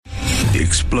The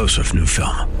explosive new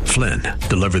film, Flynn,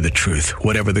 deliver the truth,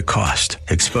 whatever the cost,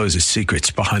 exposes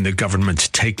secrets behind the government's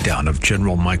takedown of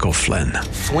General Michael Flynn.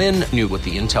 Flynn knew what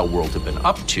the intel world had been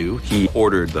up to. He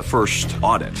ordered the first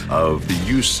audit of the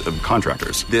use of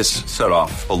contractors. This set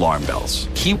off alarm bells.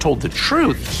 He told the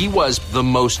truth. He was the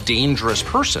most dangerous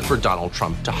person for Donald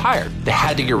Trump to hire. They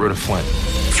had to get rid of Flynn.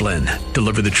 Flynn,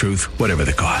 deliver the truth, whatever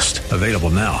the cost. Available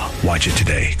now. Watch it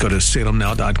today. Go to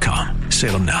salemnow.com.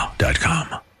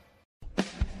 salemnow.com.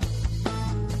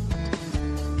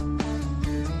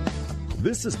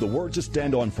 This is the Word to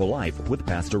Stand On for Life with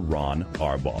Pastor Ron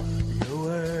Arbaugh. Your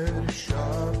word is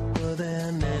sharper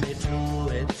than any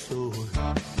two-edged sword,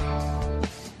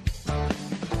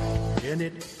 and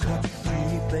it cuts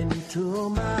deep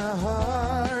into my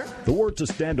heart. The Word to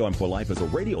Stand On for Life is a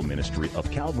radio ministry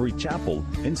of Calvary Chapel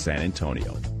in San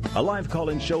Antonio. A live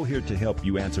call-in show here to help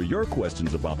you answer your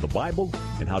questions about the Bible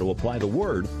and how to apply the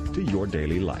Word to your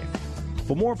daily life.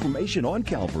 For more information on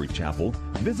Calvary Chapel,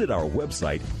 visit our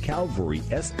website,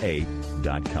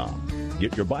 calvarysa.com.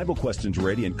 Get your Bible questions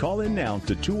ready and call in now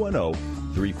to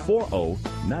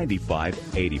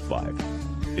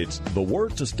 210-340-9585. It's The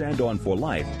Word to Stand On for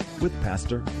Life with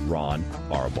Pastor Ron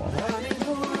Arbaugh.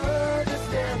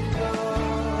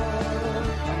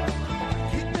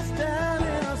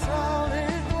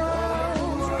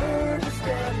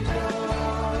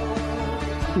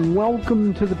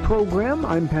 Welcome to the program.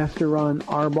 I'm Pastor Ron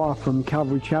Arbaugh from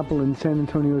Calvary Chapel in San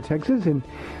Antonio, Texas, and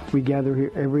we gather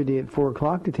here every day at 4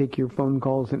 o'clock to take your phone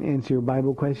calls and answer your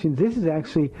Bible questions. This is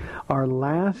actually our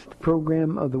last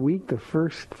program of the week, the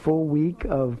first full week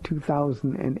of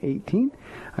 2018.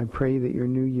 I pray that your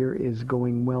new year is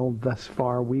going well thus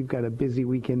far. We've got a busy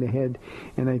weekend ahead,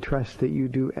 and I trust that you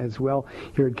do as well.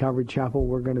 Here at Calvary Chapel,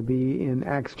 we're going to be in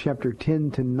Acts chapter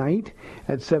 10 tonight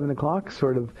at 7 o'clock,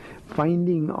 sort of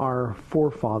finding our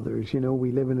forefathers. You know,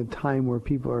 we live in a time where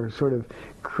people are sort of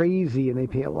crazy and they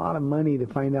pay a lot of money to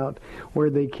find out where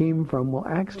they came from. Well,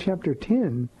 Acts chapter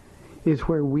 10 is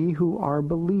where we who are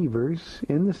believers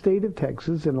in the state of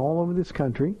Texas and all over this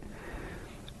country,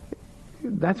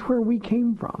 that's where we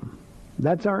came from.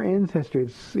 That's our ancestry.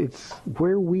 It's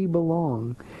where we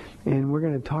belong. And we're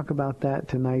going to talk about that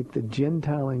tonight, the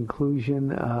Gentile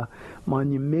inclusion,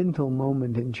 monumental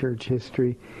moment in church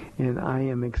history, and I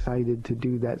am excited to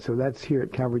do that. So that's here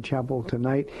at Calvary Chapel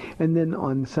tonight. And then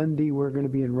on Sunday, we're going to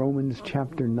be in Romans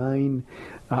chapter 9.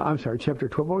 Chapter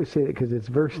 12. I always say that because it's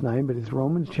verse 9, but it's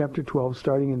Romans chapter 12,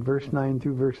 starting in verse 9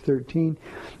 through verse 13.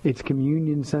 It's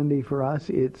Communion Sunday for us.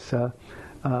 It's a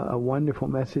wonderful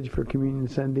message for Communion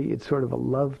Sunday. It's sort of a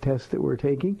love test that we're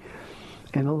taking.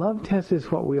 And a love test is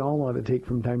what we all ought to take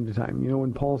from time to time. You know,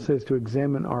 when Paul says to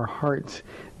examine our hearts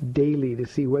daily to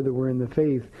see whether we're in the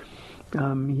faith,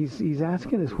 he's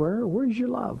asking us, where's your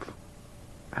love?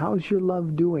 How's your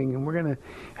love doing? And we're going to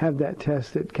have that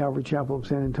test at Calvary Chapel of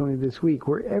San Antonio this week.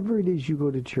 Wherever it is you go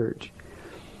to church,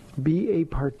 be a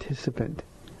participant.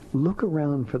 Look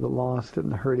around for the lost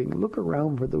and the hurting. Look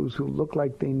around for those who look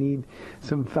like they need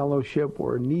some fellowship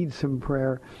or need some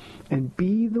prayer, and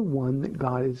be the one that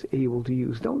God is able to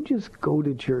use. Don't just go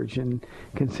to church and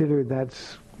consider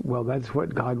that's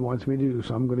what God wants me to do,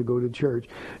 so I'm going to go to church.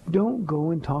 Don't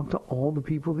go and talk to all the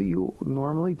people that you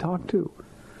normally talk to.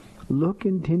 Look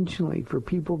intentionally for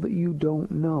people that you don't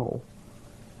know,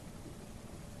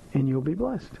 and you'll be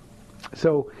blessed.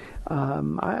 So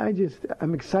I'm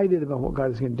excited about what God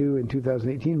is going to do in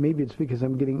 2018. Maybe it's because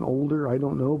I'm getting older, I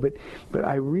don't know, but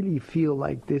I really feel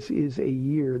like this is a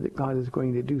year that God is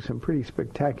going to do some pretty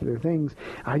spectacular things.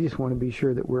 I just want to be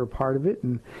sure that we're a part of it,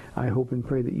 and I hope and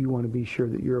pray that you want to be sure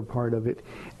that you're a part of it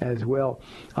as well.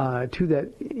 To that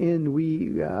end,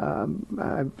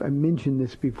 I mentioned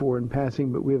this before in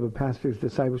passing, but we have a pastor's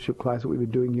discipleship class that we've been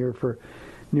doing here for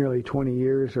nearly 20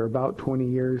 years, or about 20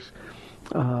 years.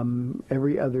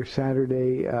 Every other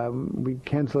Saturday. We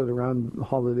cancel it around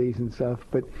holidays and stuff,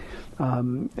 but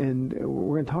and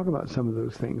we're going to talk about some of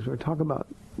those things. We're going to talk about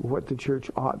what the church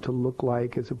ought to look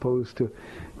like as opposed to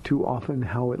too often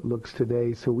how it looks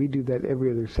today. So we do that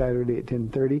every other Saturday at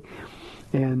 10:30.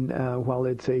 And while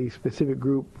it's a specific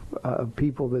group of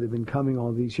people that have been coming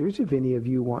all these years, if any of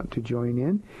you want to join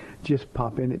in, just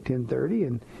pop in at 10:30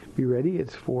 and be ready.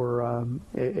 It's for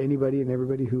anybody and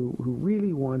everybody who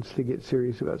really wants to get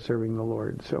serious about serving the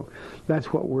Lord. So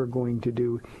that's what we're going to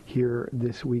do here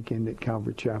this weekend at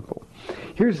Calvary Chapel.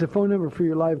 Here's the phone number for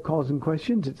your live calls and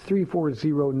questions. It's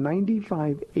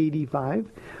 340-9585.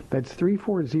 That's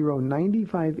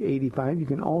 340-9585. You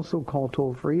can also call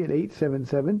toll-free at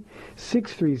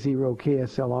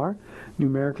 877-630-KSLR.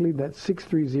 Numerically, that's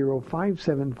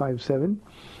 630-5757.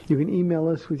 You can email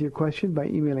us with your question by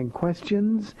emailing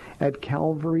questions at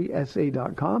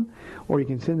calvarysa.com, or you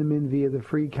can send them in via the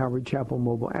free Calvary Chapel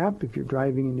mobile app. If you're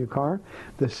driving in your car,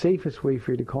 the safest way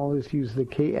for you to call is to use the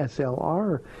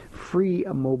KSLR free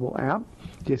mobile app.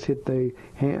 Just hit the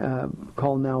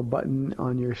call now button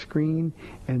on your screen,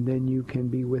 and then you can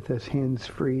be with us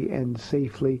hands-free and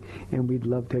safely, and we'd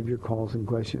love to have your calls and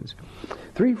questions.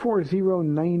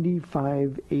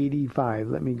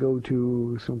 340-9585. Let me go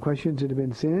to some questions that have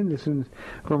been sent in. This one's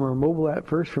from our mobile app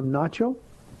first, from Nacho.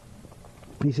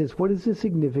 He says, what is the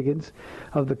significance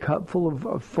of the cup full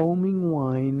of foaming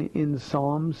wine in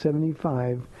Psalm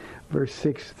 75, verse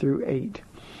 6 through 8?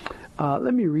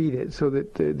 Let me read it so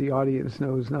that the audience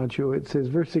knows, Nacho. It says,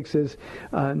 verse 6 says,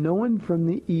 no one from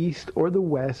the east or the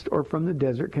west or from the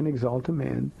desert can exalt a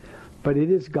man, but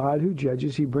it is God who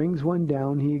judges. He brings one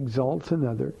down, he exalts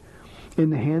another. In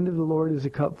the hand of the Lord is a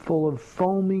cup full of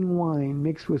foaming wine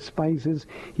mixed with spices.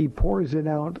 He pours it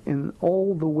out, and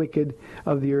all the wicked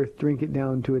of the earth drink it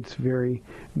down to its very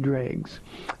dregs.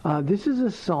 This is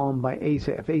a psalm by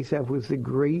Asaph. Asaph was the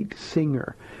great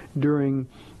singer during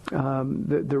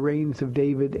the reigns of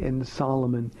David and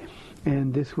Solomon.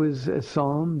 And this was a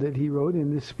psalm that he wrote,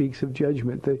 and this speaks of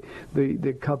judgment.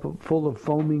 The cup full of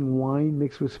foaming wine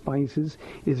mixed with spices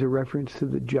is a reference to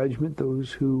the judgment,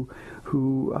 those who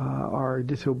are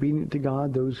disobedient to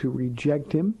God, those who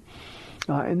reject him.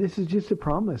 And this is just a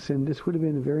promise, and this would have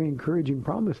been a very encouraging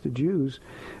promise to Jews,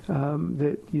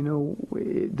 that, you know,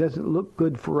 it doesn't look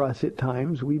good for us at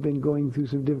times. We've been going through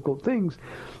some difficult things,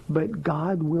 but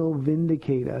God will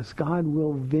vindicate us. God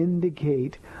will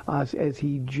vindicate us as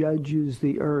he judges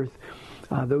the earth,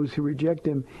 those who reject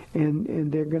him,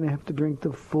 and they're going to have to drink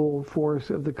the full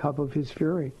force of the cup of his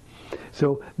fury.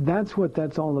 So that's what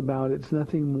that's all about. It's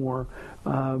nothing more.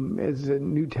 As a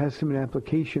New Testament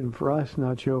application for us,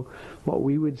 Nacho, what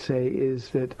we would say is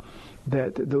that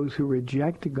those who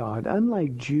reject God,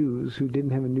 unlike Jews who didn't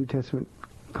have a New Testament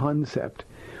concept,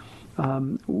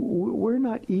 we're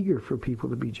not eager for people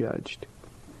to be judged.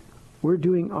 We're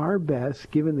doing our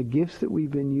best, given the gifts that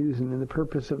we've been using and the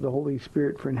purpose of the Holy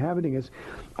Spirit for inhabiting us.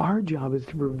 Our job is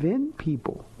to prevent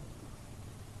people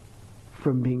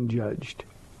from being judged.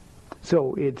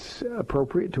 So it's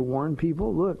appropriate to warn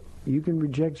people, look, you can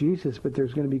reject Jesus, but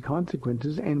there's going to be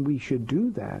consequences, and we should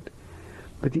do that.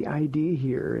 But the idea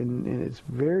here, and it's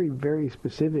very, very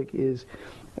specific, is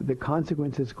the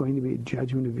consequence is going to be a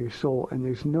judgment of your soul. And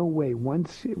there's no way,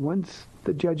 once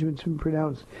the judgment's been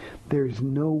pronounced, there's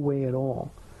no way at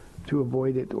all to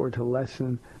avoid it or to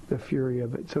lessen the fury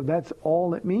of it. So that's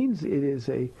all it means. It is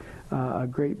a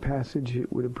great passage.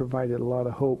 It would have provided a lot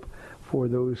of hope for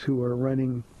those who are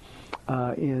running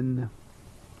in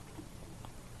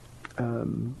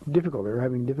difficulty or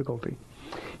having difficulty.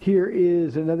 Here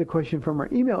is another question from our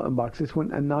email inbox. This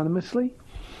one anonymously.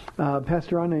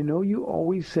 Pastor Ron, I know you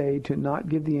always say to not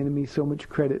give the enemy so much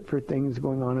credit for things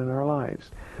going on in our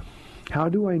lives. How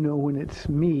do I know when it's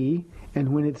me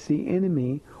and when it's the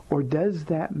enemy, or does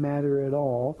that matter at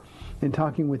all? In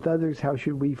talking with others, how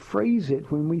should we phrase it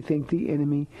when we think the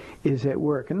enemy is at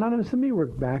work? Anonymous, let me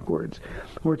work backwards.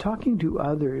 When we're talking to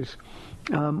others,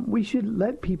 we should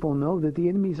let people know that the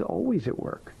enemy is always at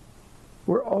work.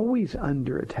 We're always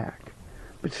under attack.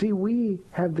 But see, we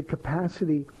have the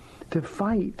capacity to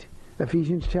fight.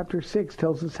 Ephesians chapter 6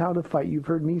 tells us how to fight. You've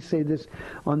heard me say this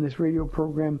on this radio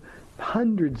program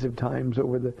hundreds of times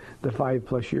over the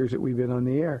 5+ years that we've been on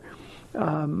the air.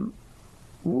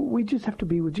 We just have to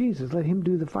be with Jesus. Let him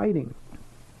do the fighting.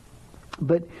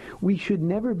 But we should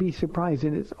never be surprised,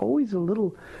 and it's always a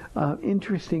little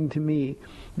interesting to me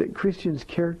that Christians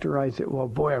characterize it, well,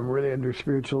 boy, I'm really under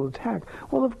spiritual attack.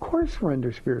 Well, of course we're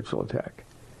under spiritual attack.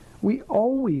 We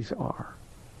always are.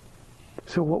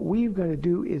 So what we've got to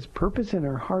do is purpose in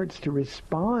our hearts to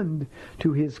respond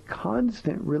to his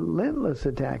constant, relentless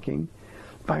attacking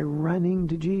by running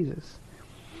to Jesus.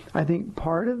 I think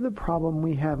part of the problem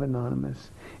we have, Anonymous,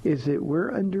 is that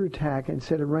we're under attack.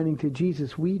 Instead of running to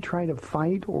Jesus, we try to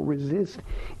fight or resist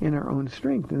in our own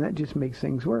strength, and that just makes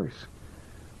things worse.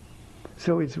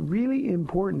 So it's really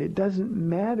important. It doesn't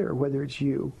matter whether it's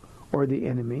you or the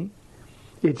enemy.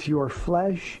 It's your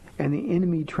flesh and the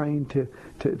enemy trying to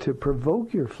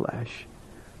provoke your flesh.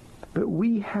 But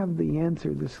we have the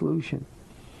answer, the solution.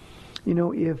 You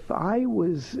know, if I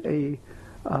was in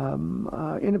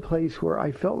a place where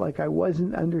I felt like I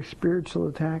wasn't under spiritual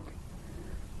attack,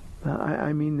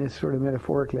 I mean this sort of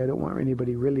metaphorically. I don't want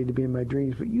anybody really to be in my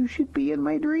dreams, but you should be in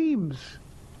my dreams.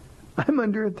 I'm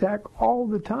under attack all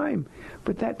the time.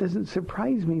 But that doesn't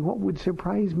surprise me. What would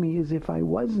surprise me is if I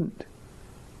wasn't.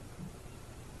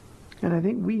 And I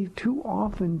think we too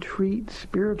often treat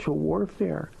spiritual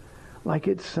warfare like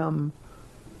it's some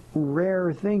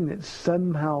rare thing that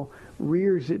somehow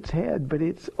rears its head, but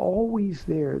it's always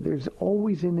there. There's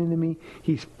always an enemy.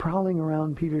 He's prowling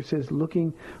around, Peter says,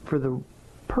 looking for the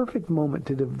perfect moment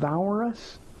to devour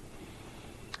us.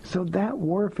 So that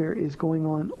warfare is going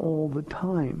on all the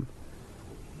time.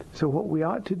 So what we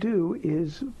ought to do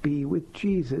is be with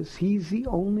Jesus. He's the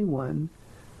only one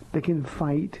that can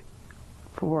fight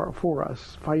for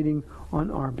us, fighting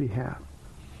on our behalf.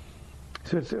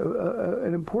 So it's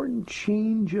an important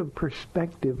change of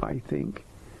perspective, I think,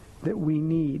 that we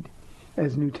need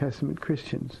as New Testament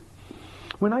Christians.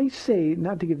 When I say,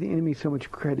 not to give the enemy so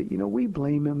much credit, we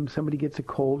blame him. Somebody gets a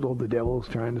cold. Oh, the devil's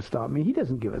trying to stop me. He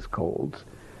doesn't give us colds.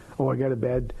 Oh, I got a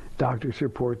bad doctor's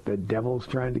report. The devil's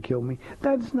trying to kill me.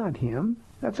 That's not him.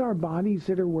 That's our bodies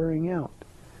that are wearing out.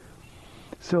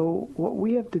 So what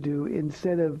we have to do,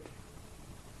 instead of,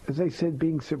 as I said,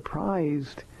 being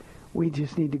surprised, we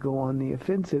just need to go on the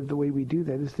offensive. The way we do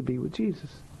that is to be with Jesus.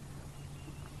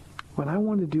 What I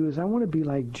want to do is I want to be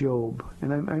like Job.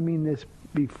 And I mean this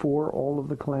before all of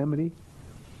the calamity.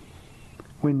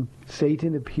 When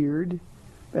Satan appeared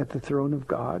at the throne of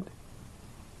God,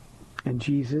 and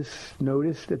Jesus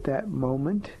noticed at that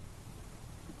moment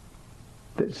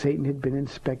that Satan had been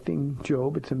inspecting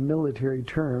Job. It's a military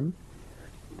term.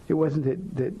 It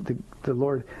wasn't that the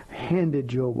Lord handed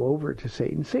Job over to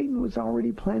Satan. Satan was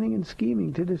already planning and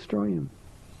scheming to destroy him.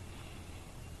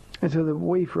 And so the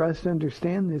way for us to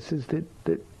understand this is that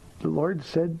the Lord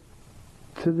said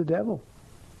to the devil,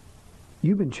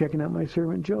 "You've been checking out my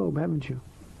servant Job, haven't you?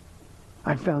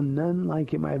 I found none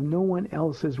like him. I have no one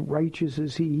else as righteous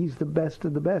as he. He's the best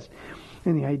of the best."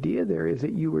 And the idea there is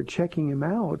that you were checking him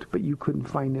out, but you couldn't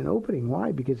find an opening.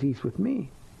 Why? Because he's with me.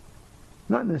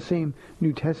 Not in the same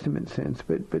New Testament sense,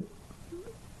 but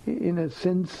in a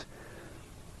sense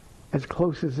as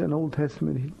close as an Old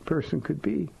Testament person could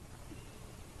be.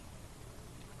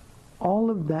 All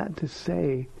of that to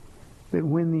say that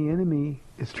when the enemy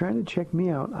is trying to check me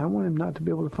out, I want him not to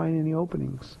be able to find any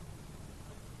openings.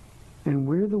 And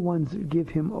we're the ones that give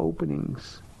him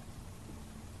openings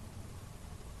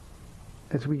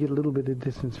as we get a little bit of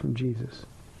distance from Jesus.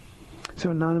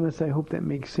 So, Anonymous, I hope that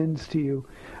makes sense to you.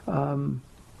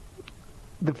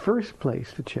 The first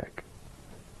place to check,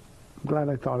 I'm glad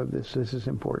I thought of this. This is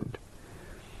important.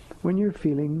 When you're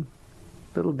feeling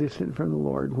a little distant from the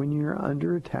Lord, when you're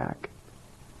under attack,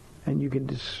 and you can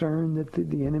discern that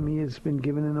the enemy has been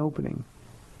given an opening,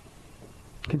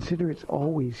 consider it's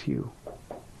always you.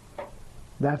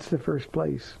 That's the first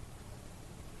place.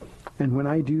 And when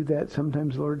I do that,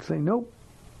 sometimes the Lord say, nope,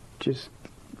 just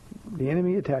the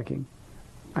enemy attacking.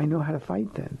 I know how to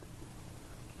fight then.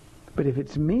 But if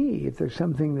it's me, if there's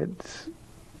something that's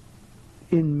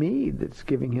in me that's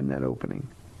giving him that opening,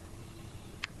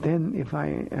 then if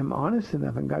I am honest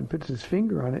enough and God puts his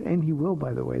finger on it, and he will,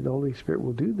 by the way, the Holy Spirit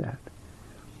will do that.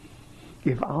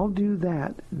 If I'll do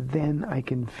that, then I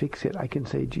can fix it. I can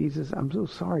say, Jesus, I'm so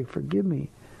sorry. Forgive me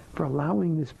for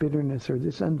allowing this bitterness or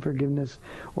this unforgiveness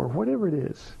or whatever it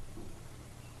is.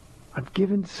 I've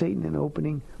given Satan an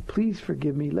opening. Please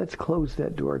forgive me. Let's close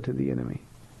that door to the enemy.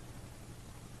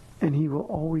 And he will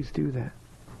always do that.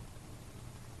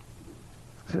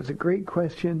 So it's a great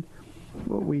question.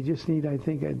 Well, we just need, I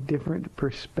think, a different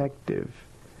perspective.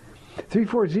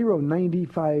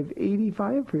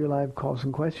 340-9585 for your live calls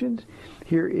and questions.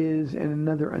 Here is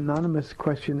another anonymous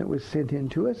question that was sent in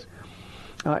to us.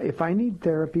 If I need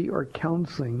therapy or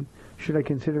counseling, should I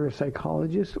consider a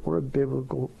psychologist or a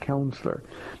biblical counselor?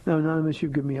 Now, Anonymous,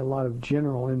 you've given me a lot of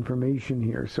general information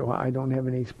here, so I don't have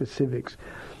any specifics.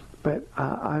 But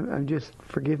I'm just,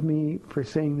 forgive me for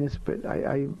saying this, but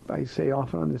I say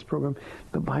often on this program,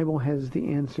 the Bible has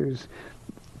the answers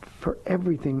for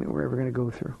everything that we're ever going to go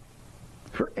through.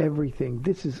 For everything.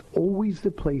 This is always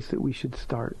the place that we should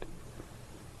start.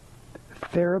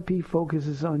 Therapy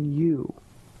focuses on you.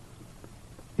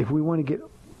 If we want to get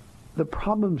the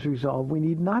problems resolved, we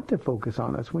need not to focus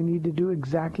on us. We need to do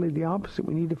exactly the opposite.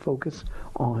 We need to focus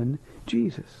on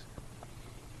Jesus.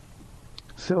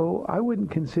 So I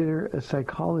wouldn't consider a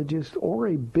psychologist or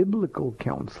a biblical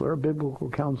counselor. A biblical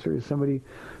counselor is somebody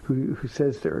who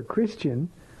says they're a Christian,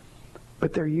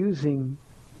 but they're using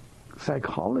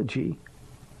psychology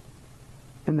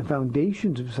and the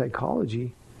foundations of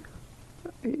psychology.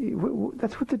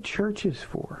 That's what the church is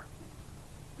for.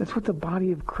 That's what the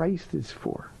body of Christ is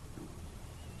for.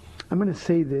 I'm going to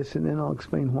say this, and then I'll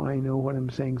explain why I know what I'm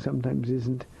saying sometimes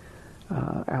isn't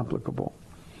applicable.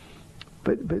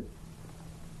 But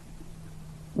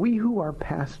we who are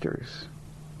pastors,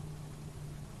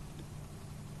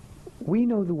 we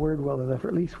know the Word well enough, or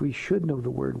at least we should know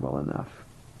the Word well enough,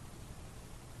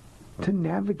 to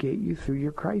navigate you through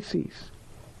your crises.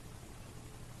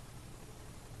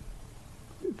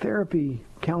 therapy,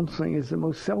 counseling is the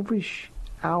most selfish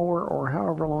hour or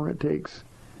however long it takes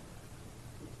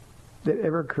that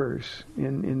ever occurs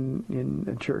in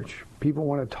a church. People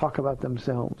want to talk about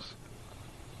themselves.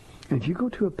 And if you go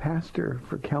to a pastor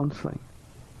for counseling,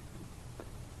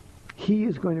 he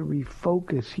is going to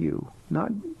refocus you,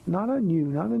 not on you,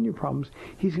 not on your problems.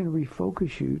 He's going to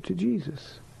refocus you to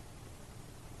Jesus.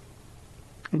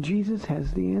 And Jesus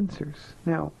has the answers.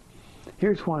 Now,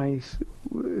 here's why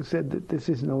I said that this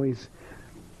isn't always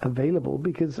available,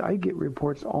 because I get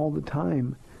reports all the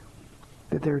time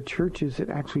that there are churches that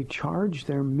actually charge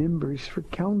their members for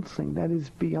counseling. That is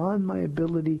beyond my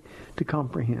ability to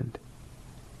comprehend.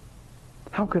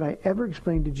 How could I ever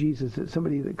explain to Jesus that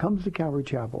somebody that comes to Calvary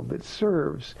Chapel, that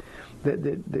serves,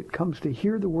 that comes to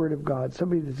hear the Word of God,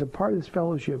 somebody that's a part of this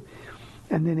fellowship,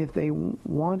 and then if they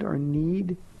want or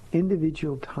need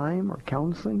individual time or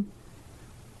counseling,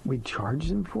 we charge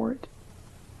them for it?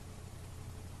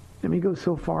 Let me go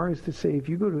so far as to say, if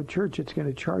you go to a church that's going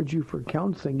to charge you for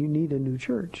counseling, you need a new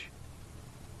church.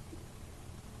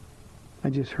 I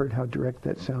just heard how direct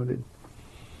that sounded.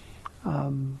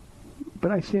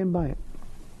 But I stand by it.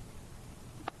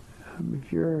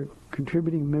 If you're a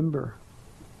contributing member,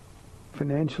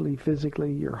 financially,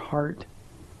 physically, your heart,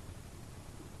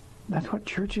 that's what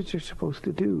churches are supposed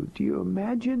to do. Do you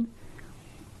imagine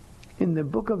in the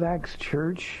book of Acts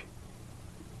church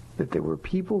that there were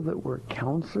people that were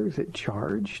counselors that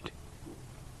charged?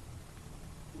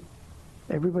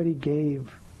 Everybody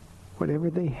gave whatever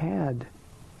they had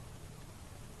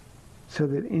so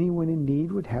that anyone in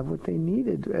need would have what they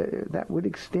needed. That would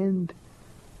extend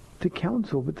to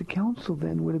counsel, but the counsel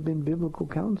then would have been biblical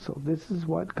counsel. This is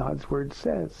what God's Word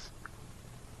says.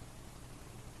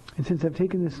 And since I've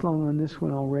taken this long on this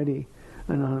one already,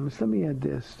 Anonymous, let me add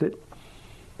this, that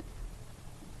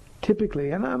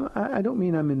typically, and I don't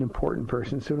mean I'm an important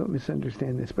person, so don't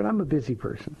misunderstand this, but I'm a busy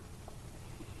person.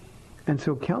 And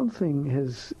so counseling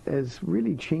has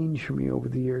really changed for me over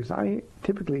the years. I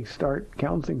typically start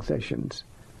counseling sessions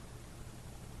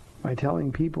by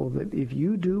telling people that if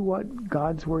you do what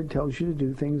God's Word tells you to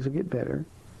do, things will get better.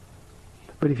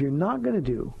 But if you're not going to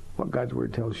do what God's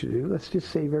Word tells you to do, let's just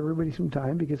save everybody some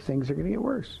time, because things are going to get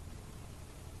worse.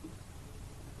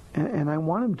 And I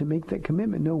want them to make that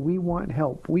commitment. No, we want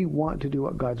help. We want to do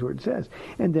what God's Word says.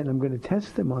 And then I'm going to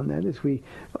test them on that as we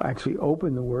actually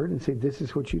open the Word and say, this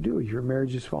is what you do. If your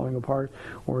marriage is falling apart,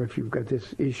 or if you've got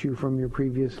this issue from your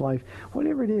previous life,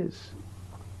 whatever it is,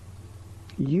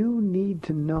 you need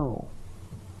to know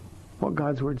what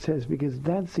God's Word says, because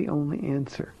that's the only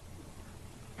answer.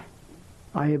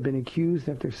 I have been accused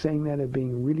after saying that of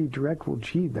being really direct. Well,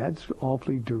 gee, that's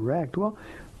awfully direct. Well,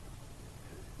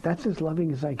 that's as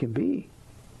loving as I can be.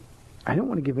 I don't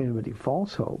want to give anybody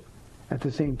false hope. At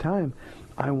the same time,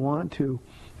 I want to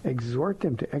exhort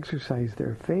them to exercise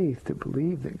their faith, to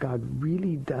believe that God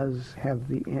really does have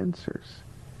the answers.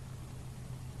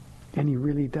 And He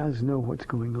really does know what's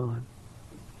going on.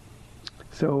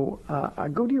 So I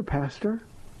go to your pastor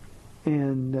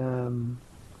and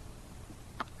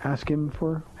ask him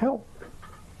for help.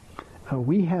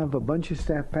 We have a bunch of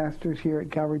staff pastors here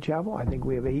at Calvary Chapel. I think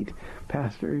we have 8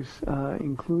 pastors,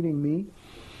 including me.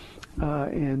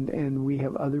 And we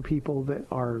have other people that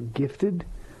are gifted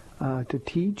to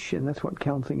teach, and that's what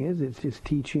counseling is. It's just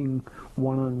teaching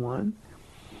one-on-one.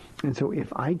 And so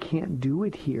if I can't do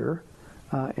it here,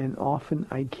 and often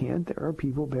I can't, there are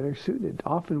people better suited.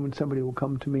 Often when somebody will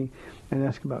come to me and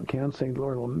ask about counseling, the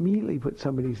Lord will immediately put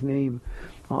somebody's name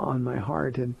on my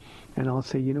heart, and I'll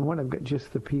say, you know what, I've got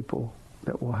just the people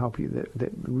that will help you,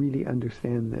 that really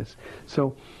understand this.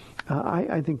 So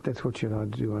I think that's what you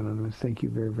ought to do, Anonymous. Thank you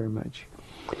very, very much.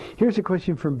 Here's a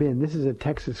question from Ben. This is a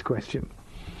Texas question.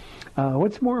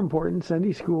 What's more important,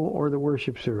 Sunday school or the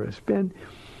worship service? Ben,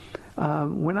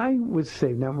 when I was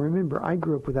saved, now remember, I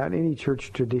grew up without any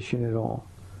church tradition at all.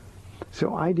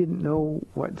 So I didn't know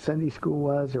what Sunday school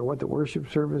was or what the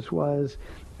worship service was.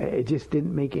 It just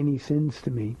didn't make any sense to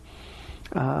me.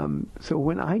 So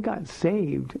when I got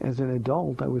saved as an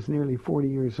adult, I was nearly 40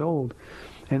 years old,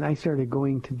 and I started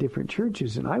going to different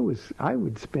churches, and I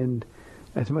would spend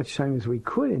as much time as we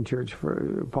could in church.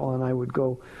 For Paul and I would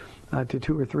go to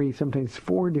 2 or 3, sometimes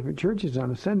 4 different churches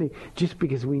on a Sunday, just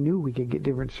because we knew we could get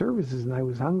different services, and I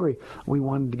was hungry. We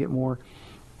wanted to get more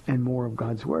and more of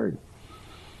God's Word.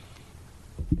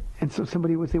 And so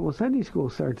somebody would say, well, Sunday school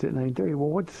starts at 9:30. Well,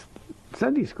 what's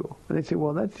Sunday school? And they'd say,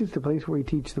 well, that's just a place where you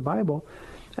teach the Bible.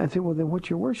 I'd say, well, then what's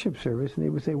your worship service? And they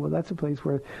would say, well, that's a place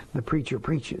where the preacher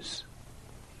preaches.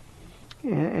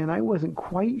 And I wasn't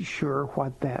quite sure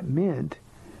what that meant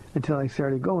until I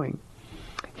started going.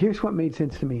 Here's what made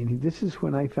sense to me, and this is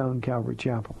when I found Calvary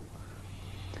Chapel.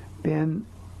 Ben,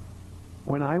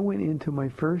 when I went into my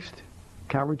first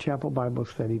Calvary Chapel Bible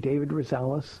study, David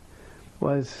Rosales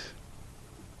was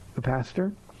the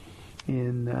pastor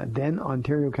in then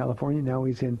Ontario, California. Now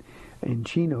he's in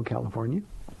Chino, California.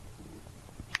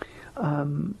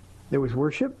 There was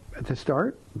worship at the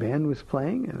start. Band was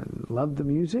playing, and I loved the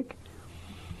music.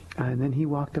 And then he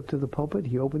walked up to the pulpit.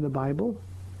 He opened the Bible,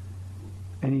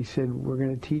 and he said, "We're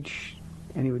going to teach,"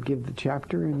 and he would give the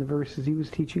chapter and the verses he was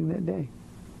teaching that day.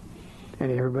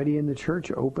 And everybody in the church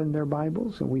opened their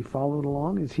Bibles, and we followed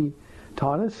along as he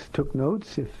taught us, took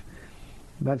notes if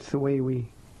that's the way we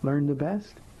learned the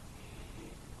best.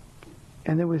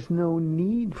 And there was no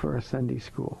need for a Sunday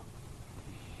school.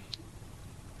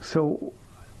 So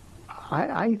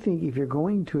I think if you're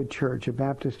going to a church, a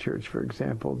Baptist church, for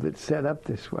example, that's set up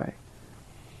this way,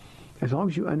 as long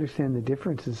as you understand the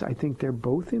differences, I think they're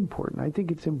both important. I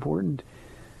think it's important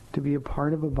to be a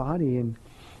part of a body, and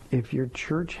if your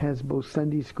church has both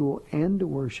Sunday school and a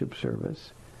worship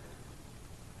service,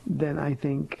 then I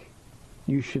think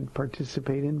you should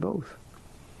participate in both.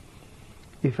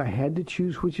 If I had to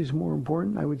choose which is more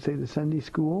important, I would say the Sunday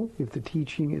school, if the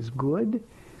teaching is good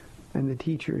and the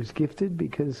teacher is gifted,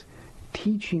 because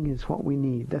teaching is what we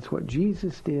need. That's what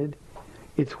Jesus did.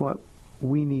 It's what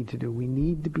we need to do. We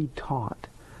need to be taught.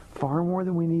 Far more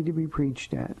than we need to be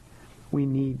preached at. We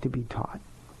need to be taught.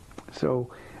 So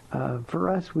for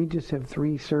us, we just have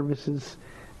 3 services,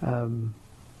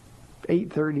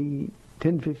 8:30,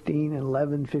 10:15, and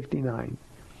 11:59.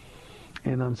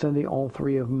 And on Sunday, all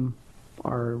 3 of them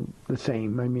are the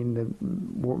same. I mean, the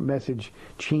message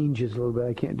changes a little bit.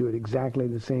 I can't do it exactly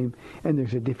the same. And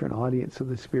there's a different audience, so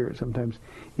the Spirit sometimes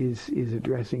is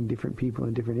addressing different people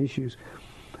and different issues.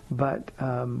 But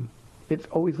it's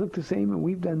always looked the same, and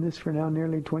we've done this for now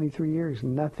nearly 23 years.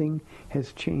 Nothing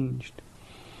has changed.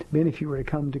 Ben, if you were to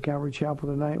come to Calvary Chapel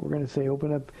tonight, we're going to say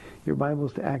open up your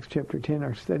Bibles to Acts chapter 10.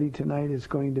 Our study tonight is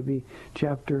going to be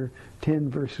chapter 10,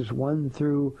 verses 1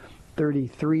 through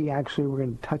 33. Actually, we're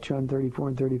going to touch on 34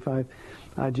 and 35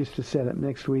 just to set up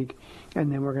next week.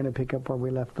 And then we're going to pick up where we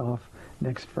left off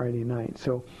next Friday night.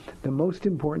 So the most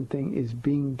important thing is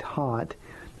being taught.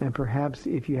 And perhaps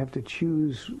if you have to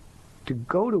choose to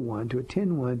go to one, to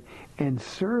attend one, and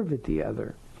serve at the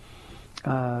other,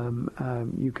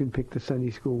 you can pick the Sunday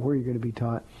school where you're going to be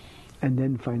taught and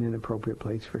then find an appropriate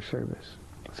place for service.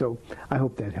 So I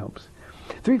hope that helps.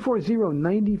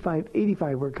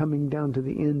 340-9585. We're coming down to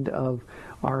the end of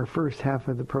our first half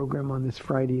of the program on this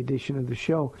Friday edition of the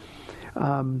show.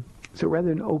 So rather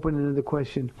than open another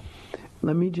question,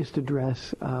 let me just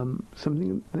address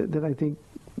something that I think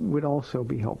would also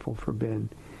be helpful for Ben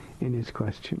in his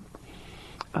question.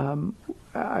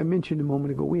 I mentioned a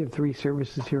moment ago, we have 3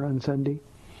 services here on Sunday.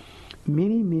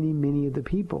 Many of the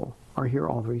people are here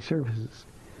all 3 services.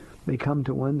 They come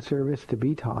to one service to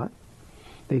be taught.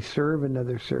 They serve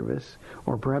another service,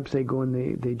 or perhaps they go and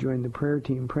they join the prayer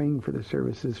team praying for the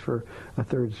services for a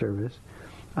third service.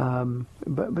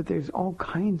 But there's all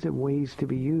kinds of ways to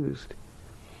be used.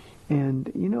 And,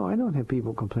 I don't have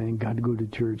people complaining, got to go to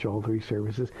church all 3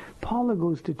 services. Paula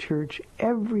goes to church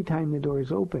every time the door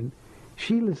is open.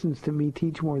 She listens to me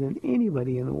teach more than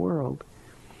anybody in the world.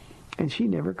 And she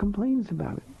never complains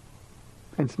about it.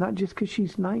 And it's not just because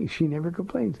she's nice. She never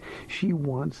complains. She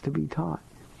wants to be taught.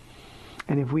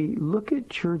 And if we look at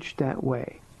church that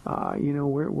way,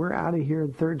 we're out of here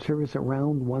at third service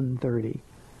around 1:30.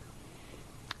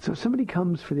 So if somebody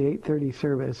comes for the 8:30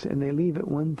 service and they leave at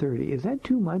 1:30, is that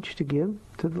too much to give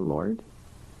to the Lord?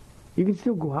 You can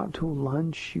still go out to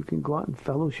lunch. You can go out and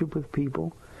fellowship with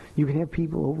people. You can have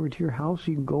people over to your house.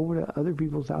 You can go over to other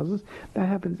people's houses. That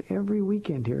happens every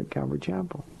weekend here at Calvary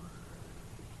Chapel.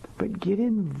 But get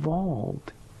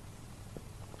involved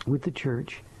with the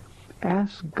church.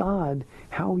 Ask God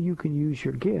how you can use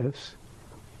your gifts,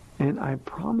 and I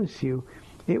promise you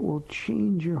it will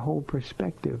change your whole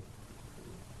perspective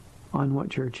on what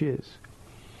church is.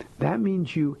 That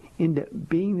means you end up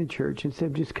being the church instead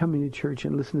of just coming to church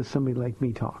and listening to somebody like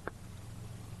me talk.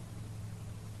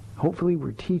 Hopefully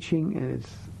we're teaching, and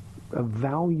it's of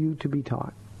value to be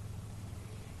taught.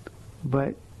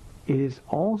 But it is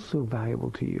also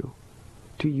valuable to you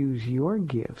to use your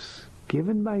gifts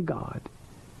given by God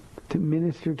to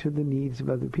minister to the needs of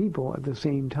other people. At the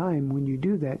same time, when you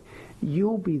do that,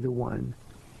 you'll be the one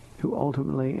who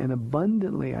ultimately and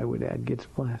abundantly, I would add, gets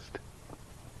blessed.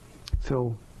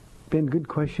 So, Ben, good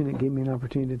question. It gave me an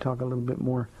opportunity to talk a little bit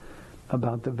more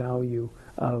about the value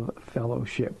of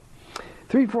fellowship.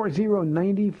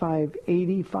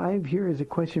 340-9585. Here is a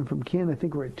question from Ken. I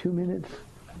think we're at 2 minutes.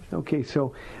 Okay,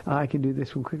 so I can do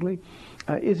this one quickly.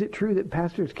 Is it true that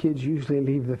pastors' kids usually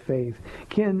leave the faith?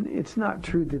 Ken, it's not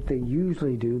true that they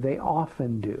usually do. They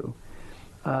often do.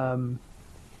 I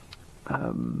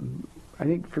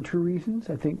think for two reasons.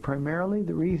 I think primarily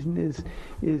the reason is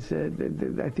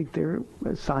I think they're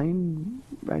assigned.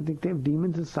 I think they have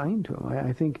demons assigned to them.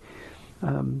 I think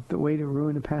the way to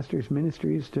ruin a pastor's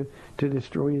ministry is to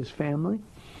destroy his family.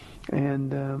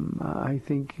 And I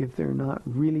think if they're not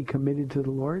really committed to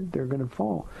the Lord, they're going to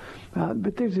fall.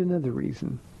 But there's another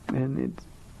reason, and it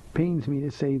pains me to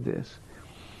say this.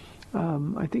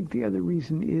 I think the other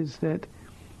reason is that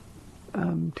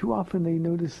too often they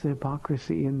notice the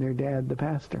hypocrisy in their dad, the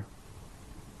pastor.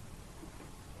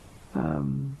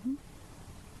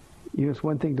 It's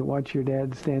one thing to watch your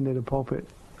dad stand at a pulpit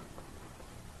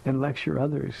and lecture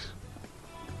others,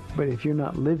 but if you're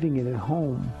not living it at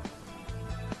home,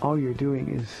 all you're doing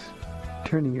is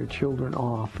turning your children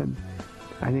off. And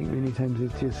I think many times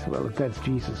it's just, well, if that's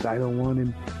Jesus, I don't want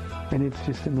him. And it's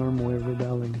just a normal way of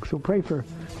rebelling. So pray for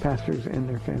pastors and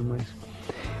their families.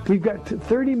 We've got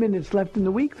 30 minutes left in the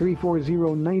week,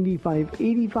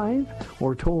 340-9585,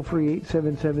 or toll-free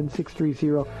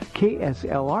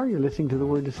 877-630-KSLR. You're listening to The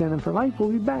Word to Stand On for Life. We'll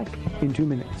be back in 2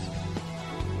 minutes.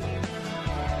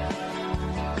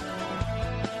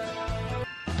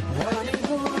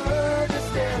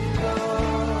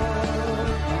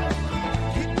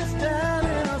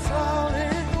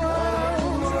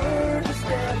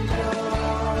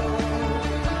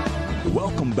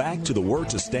 Back to the Word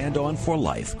to Stand On for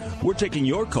Life. We're taking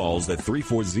your calls at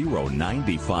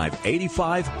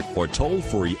 340-9585 or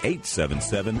toll-free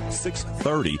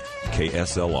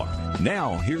 877-630-KSLR.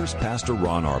 Now, here's Pastor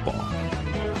Ron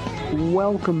Arbaugh.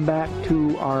 Welcome back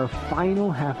to our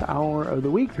final half hour of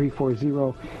the week,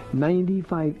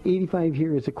 340-9585.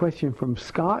 Here is a question from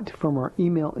Scott from our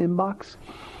email inbox.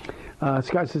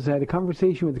 Scott says, I had a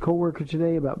conversation with a coworker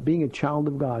today about being a child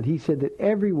of God. He said that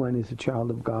everyone is a child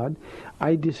of God.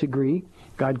 I disagree.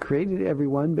 God created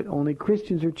everyone, but only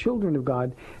Christians are children of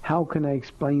God. How can I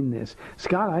explain this?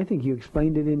 Scott, I think you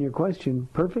explained it in your question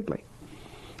perfectly.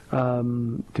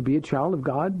 To be a child of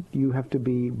God, you have to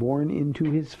be born into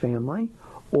his family,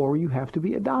 or you have to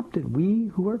be adopted.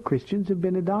 We who are Christians have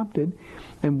been adopted,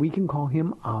 and we can call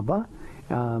him Abba.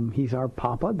 He's our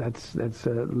Papa. That's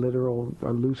a literal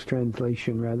or loose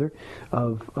translation, rather,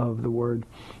 of the word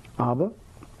Abba.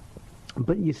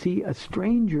 But you see, a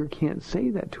stranger can't say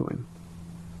that to him.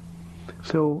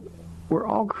 So we're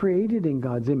all created in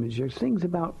God's image. There's things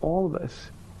about all of us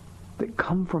that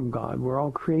come from God. We're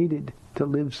all created to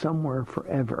live somewhere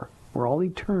forever. We're all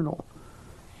eternal.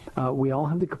 We all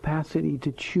have the capacity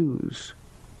to choose.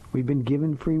 We've been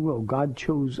given free will. God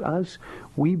chose us.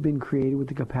 We've been created with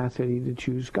the capacity to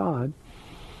choose God.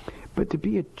 But to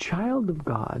be a child of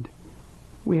God,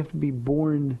 we have to be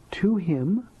born to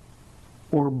him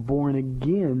or born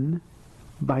again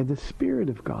by the Spirit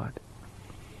of God.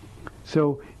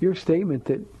 So your statement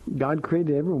that God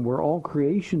created everyone, we're all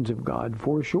creations of God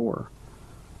for sure.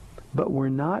 But we're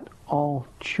not all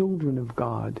children of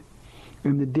God.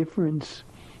 And the difference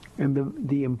and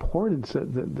the importance,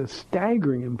 the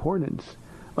staggering importance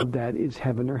of that is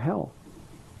heaven or hell.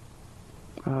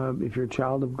 If you're a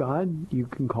child of God, you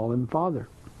can call him Father.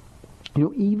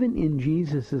 Even in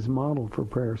Jesus' model for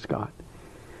prayer, Scott,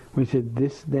 when he said,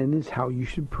 this then is how you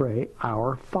should pray,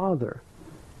 our Father.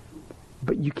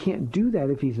 But you can't do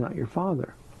that if he's not your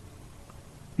Father.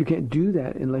 You can't do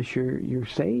that unless you're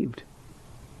saved.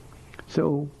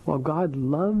 So while God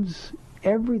loves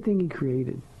everything he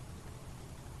created,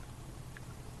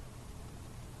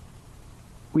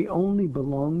 we only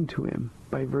belong to him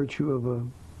by virtue of a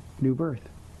new birth.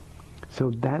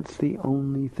 So that's the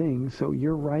only thing. So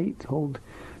you're right. Hold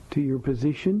to your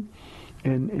position.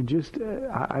 And just,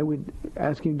 I would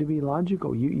ask him to be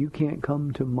logical. You can't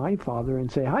come to my father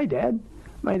and say, hi, Dad.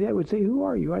 My dad would say, who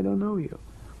are you? I don't know you.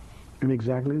 In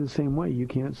exactly the same way, you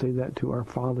can't say that to our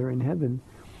Father in heaven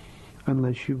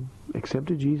unless you've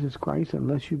accepted Jesus Christ,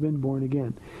 unless you've been born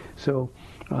again. So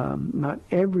not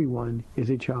everyone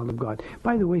is a child of God.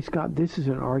 By the way, Scott, this is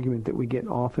an argument that we get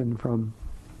often from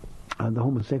the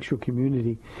homosexual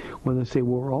community when they say,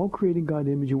 well, we're all created God's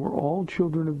image and we're all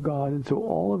children of God, and so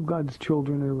all of God's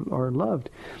children are loved.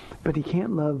 But he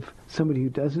can't love somebody who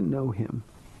doesn't know him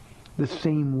the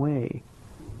same way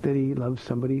that he loves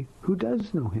somebody who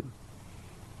does know him.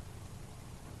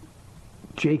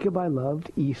 Jacob I loved,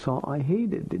 Esau I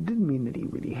hated. It didn't mean that he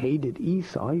really hated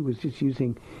Esau. He was just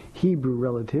using Hebrew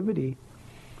relativity.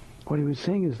 What he was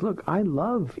saying is, look, I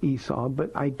love Esau,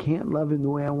 but I can't love him the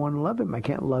way I want to love him. I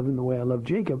can't love him the way I love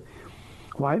Jacob.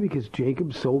 Why? Because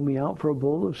Jacob sold me out for a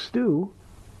bowl of stew,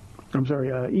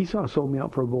 Esau sold me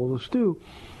out for a bowl of stew.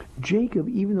 Jacob,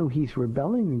 even though he's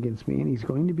rebelling against me and he's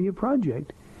going to be a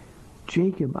project,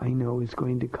 Jacob, I know, is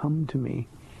going to come to me.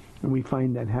 And we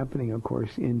find that happening, of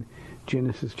course, in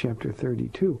Genesis chapter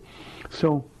 32.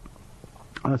 So,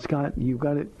 Scott, you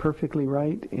got it perfectly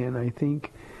right, and I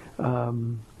think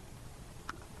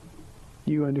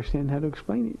you understand how to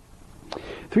explain it.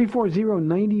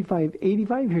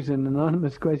 340-9585. Here's an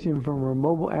anonymous question from our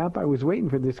mobile app. I was waiting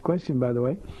for this question, by the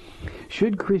way.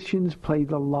 Should Christians play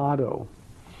the lotto?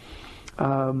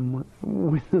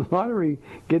 When the lottery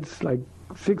gets like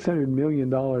 $600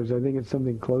 million, I think it's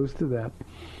something close to that.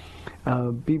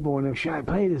 People want to know, should I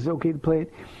play it? Is it okay to play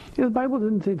it? The Bible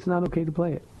doesn't say it's not okay to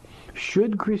play it.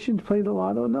 Should Christians play the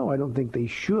lotto? No, I don't think they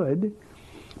should.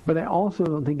 But I also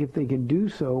don't think if they can do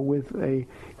so with a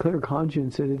clear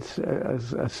conscience that it's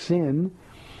a sin,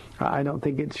 I don't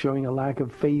think it's showing a lack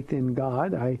of faith in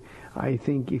God. I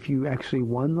think if you actually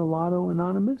won the lotto,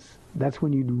 Anonymous, that's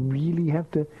when you'd really have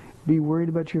to be worried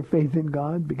about your faith in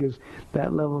God, because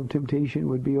that level of temptation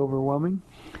would be overwhelming.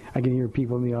 I can hear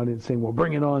people in the audience saying, well,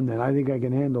 bring it on then. I think I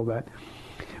can handle that.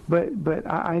 But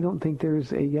I don't think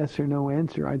there's a yes or no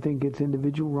answer. I think it's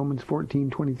individual. Romans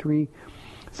 14:23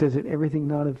 says that everything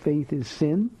not of faith is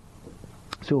sin.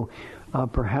 So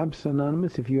perhaps,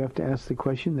 Anonymous, if you have to ask the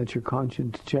question, that's your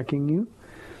conscience checking you.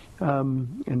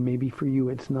 And maybe for you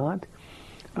it's not.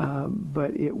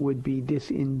 But it would be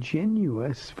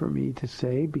disingenuous for me to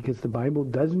say, because the Bible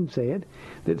doesn't say it,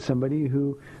 that somebody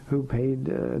who paid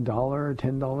 $1 or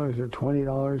 $10 or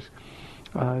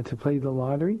 $20 to play the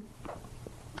lottery,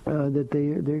 that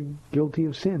they're guilty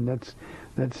of sin. That's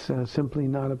simply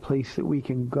not a place that we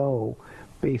can go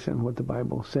based on what the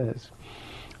Bible says.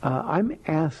 I'm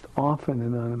asked often,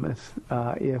 Anonymous,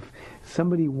 if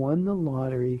somebody won the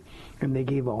lottery and they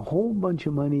gave a whole bunch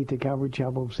of money to Calvary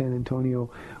Chapel of San Antonio,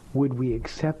 would we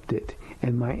accept it?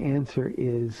 And my answer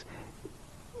is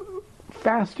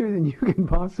faster than you can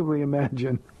possibly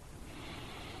imagine.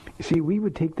 See, we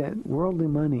would take that worldly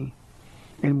money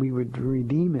and we would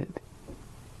redeem it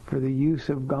for the use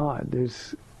of God.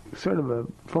 There's sort of a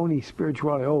phony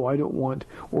spirituality. Oh, I don't want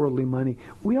worldly money.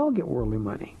 We all get worldly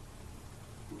money.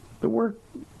 The work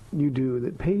you do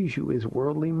that pays you is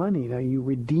worldly money. Now, you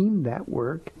redeem that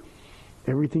work.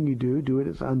 Everything you do it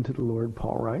as unto the Lord,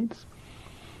 Paul writes.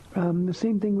 The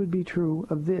same thing would be true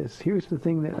of this. Here's the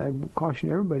thing that I caution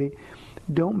everybody.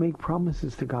 Don't make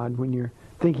promises to God when you're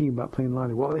thinking about playing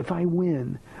lottery. Well, if I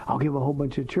win, I'll give a whole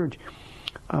bunch to church.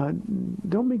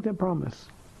 Don't make that promise.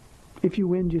 If you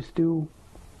win, just do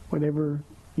whatever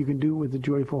you can do with a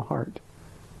joyful heart,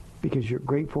 because you're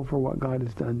grateful for what God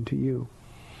has done to you.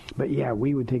 But yeah,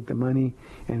 we would take the money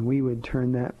and we would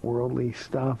turn that worldly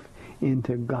stuff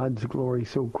into God's glory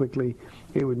so quickly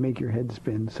it would make your head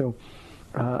spin. So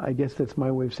I guess that's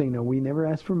my way of saying, no, we never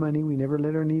ask for money. We never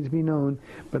let our needs be known.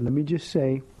 But let me just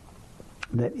say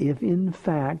that if in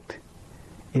fact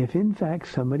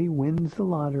somebody wins the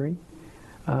lottery,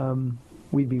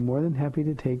 we'd be more than happy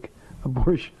to take a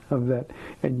portion of that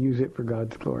and use it for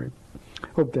God's glory.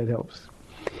 Hope that helps.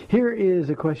 Here is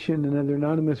a question, another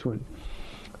anonymous one.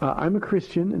 I'm a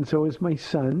Christian, and so is my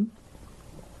son.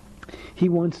 He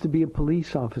wants to be a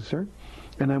police officer,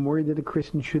 and I'm worried that a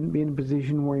Christian shouldn't be in a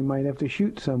position where he might have to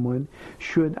shoot someone.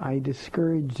 Should I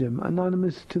discourage them?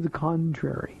 Anonymous, to the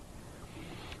contrary.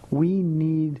 We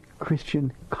need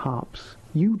Christian cops.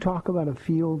 You talk about a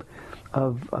field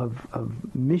of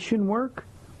mission work.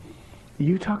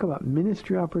 You talk about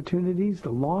ministry opportunities, the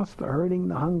lost, the hurting,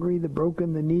 the hungry, the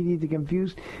broken, the needy, the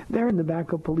confused. They're in the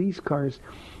back of police cars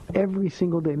every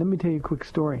single day. Let me tell you a quick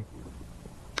story.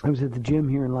 I was at the gym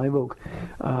here in Live Oak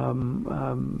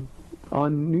on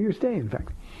New Year's Day, in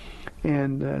fact.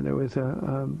 And there was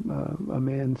a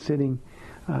man sitting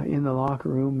in the locker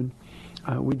room,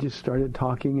 and we just started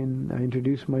talking, and I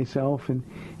introduced myself, and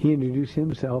he introduced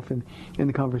himself. And in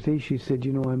the conversation, he said,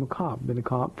 I'm a cop. Been a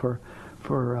cop for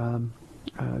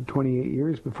 28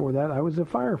 years. Before that, I was a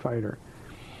firefighter.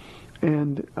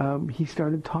 And he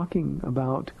started talking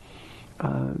about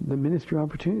the ministry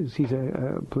opportunities. He's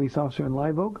a police officer in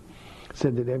Live Oak.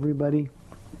 Said that everybody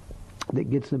that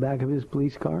gets in the back of his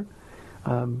police car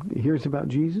hears about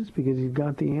Jesus because he's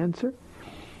got the answer.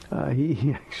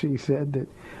 He actually said that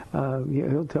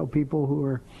he'll tell people who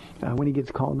are, when he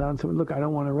gets called down, so look, I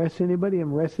don't want to arrest anybody.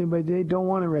 I'm arresting anybody today. Don't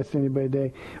want to arrest anybody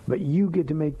today. But you get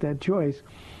to make that choice.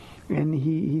 And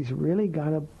he's really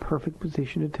got a perfect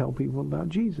position to tell people about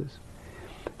Jesus.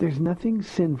 There's nothing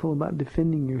sinful about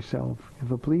defending yourself. If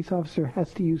a police officer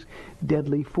has to use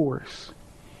deadly force,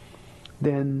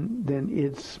 then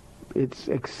it's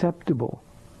acceptable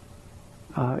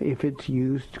if it's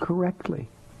used correctly.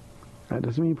 That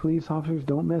doesn't mean police officers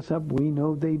don't mess up. We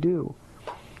know they do.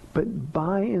 But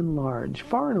by and large,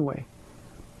 far and away,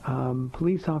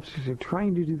 police officers are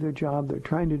trying to do their job. They're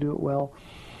trying to do it well.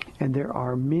 And there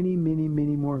are many, many,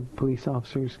 many more police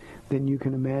officers than you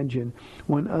can imagine.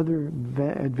 One other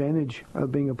advantage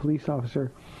of being a police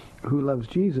officer who loves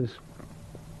Jesus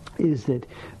is that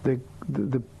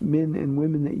the men and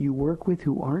women that you work with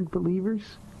who aren't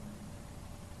believers,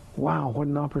 wow, what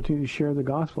an opportunity to share the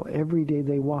gospel. Every day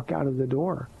they walk out of the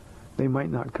door, they might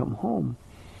not come home.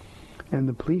 And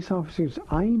the police officers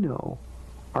I know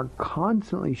are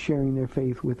constantly sharing their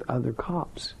faith with other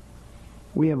cops.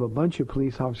 We have a bunch of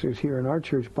police officers here in our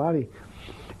church body,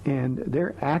 and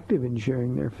they're active in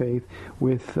sharing their faith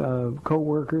with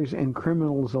co-workers and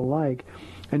criminals alike.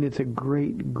 And it's a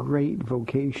great, great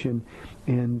vocation.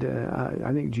 And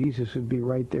I think Jesus would be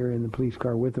right there in the police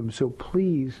car with them. So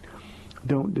please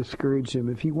don't discourage him.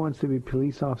 If he wants to be a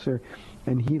police officer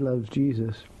and he loves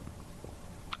Jesus,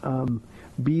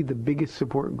 be the biggest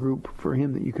support group for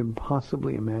him that you can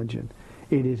possibly imagine.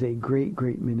 It is a great,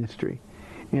 great ministry.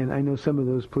 And I know some of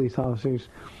those police officers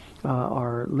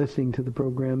are listening to the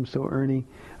program. So Ernie,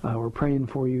 we're praying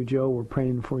for you. Joe, we're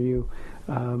praying for you.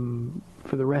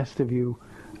 For the rest of you,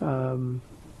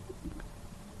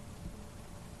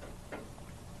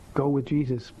 go with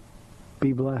Jesus.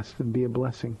 Be blessed and be a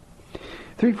blessing.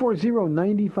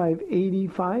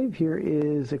 340-9585. Here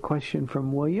is a question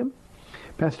from William.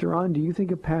 Pastor Ron, do you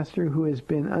think a pastor who has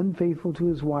been unfaithful to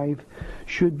his wife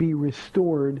should be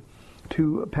restored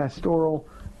to a pastoral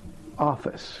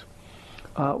office?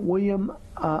 William,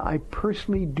 I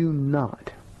personally do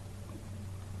not.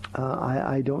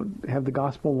 I don't have the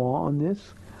gospel law on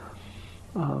this.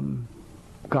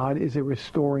 God is a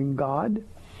restoring God.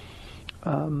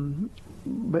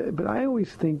 But I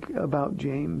always think about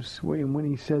James, William, when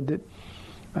he said that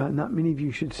not many of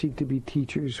you should seek to be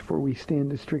teachers, for we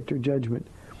stand a stricter judgment.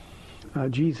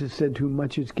 Jesus said, to whom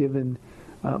much is given,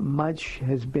 much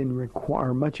has been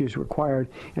required, much is required,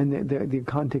 and the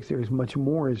context there is much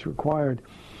more is required.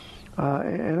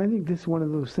 And I think this is one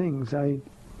of those things.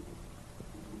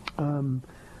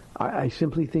 I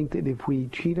simply think that if we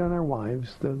cheat on our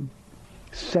wives, the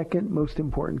second most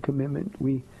important commitment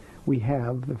we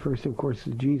have, the first, of course,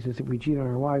 is Jesus. If we cheat on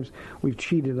our wives, we've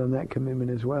cheated on that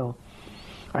commitment as well.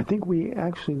 I think we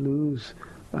actually lose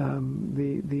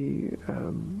the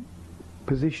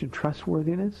position of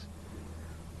trustworthiness.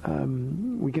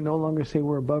 We can no longer say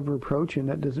we're above reproach, and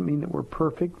that doesn't mean that we're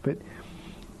perfect, but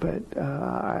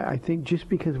I think just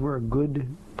because we're a good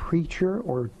preacher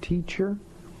or teacher,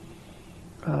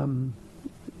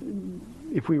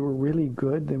 if we were really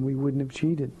good, then we wouldn't have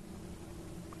cheated.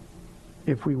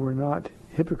 If we were not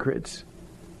hypocrites,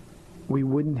 we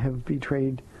wouldn't have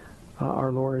betrayed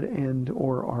our Lord and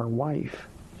or our wife.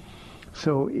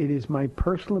 So it is my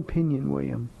personal opinion,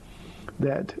 William,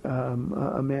 that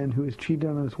a man who has cheated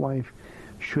on his wife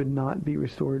should not be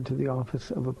restored to the office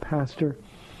of a pastor.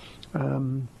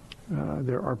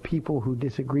 There are people who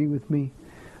disagree with me,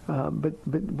 but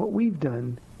what we've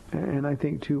done, and I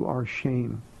think to our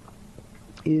shame,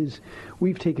 is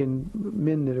we've taken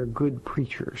men that are good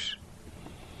preachers,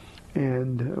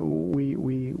 and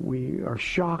we are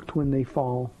shocked when they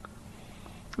fall,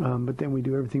 but then we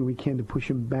do everything we can to push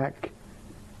them back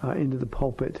into the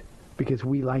pulpit because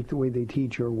we like the way they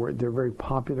teach, or they're very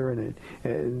popular,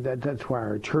 and that's why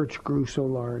our church grew so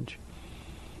large.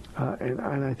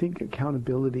 And I think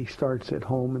accountability starts at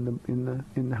home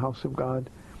in the house of God.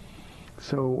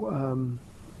 So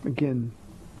again,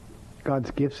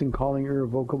 God's gifts and calling are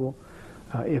irrevocable.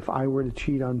 If I were to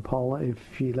cheat on Paula, if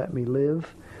she let me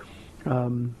live,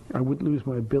 I wouldn't lose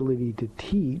my ability to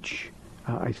teach.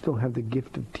 I still have the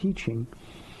gift of teaching,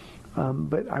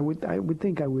 but I would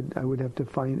think I would have to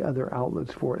find other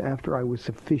outlets for it after I was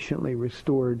sufficiently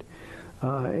restored,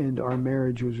 and our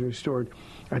marriage was restored.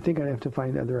 I think I'd have to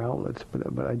find other outlets,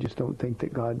 but I just don't think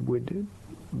that God would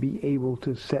be able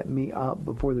to set me up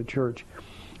before the church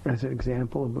as an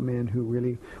example of a man who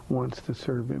really wants to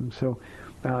serve him. So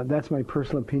that's my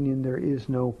personal opinion. There is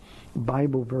no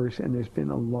Bible verse, and there's been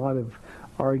a lot of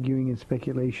arguing and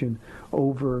speculation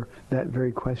over that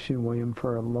very question, William,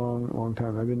 for a long, long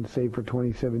time. I've been saved for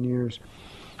 27 years,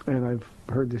 and I've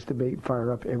heard this debate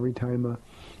fire up every time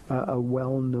a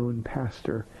well-known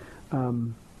pastor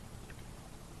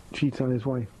cheats on his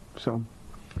wife. So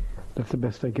that's the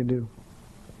best I can do.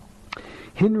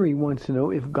 Henry wants to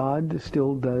know if God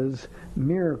still does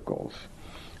miracles.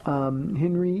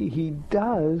 Henry, he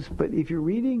does, but if you're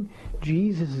reading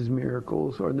Jesus'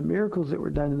 miracles or the miracles that were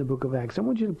done in the book of Acts, I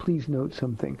want you to please note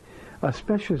something,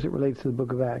 especially as it relates to the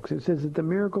book of Acts. It says that the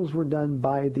miracles were done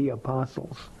by the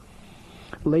apostles.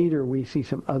 Later, we see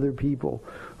some other people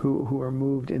who are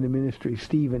moved into ministry.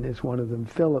 Stephen is one of them.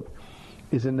 Philip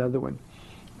is another one.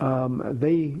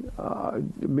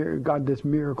 God does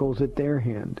miracles at their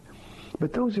hand.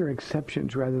 But those are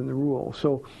exceptions rather than the rule.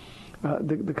 So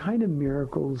the kind of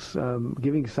miracles,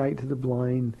 giving sight to the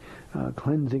blind,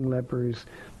 cleansing lepers,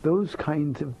 those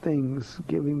kinds of things,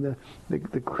 giving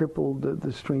the crippled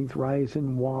the strength, rise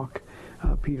and walk,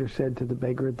 Peter said to the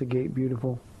beggar at the gate,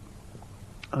 beautiful.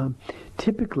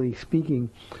 Typically speaking,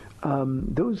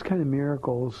 those kind of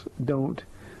miracles don't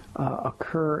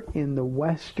occur in the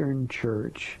Western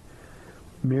church.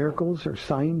 Miracles are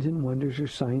signs and wonders are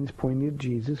signs pointing to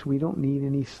Jesus. We don't need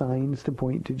any signs to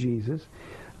point to Jesus.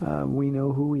 We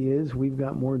know who he is. We've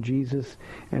got more Jesus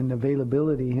and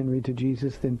availability, Henry, to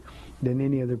Jesus than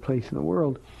any other place in the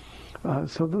world.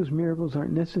 So those miracles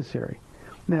aren't necessary.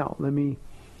 Now, let me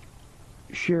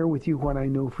share with you what I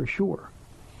know for sure.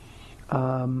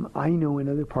 I know in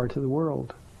other parts of the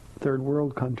world, third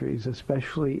world countries,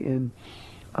 especially in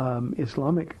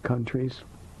Islamic countries,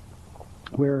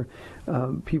 where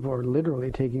people are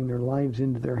literally taking their lives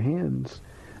into their hands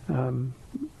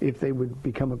if they would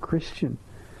become a Christian.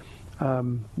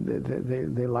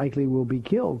 They likely will be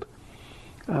killed.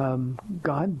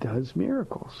 God does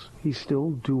miracles. He's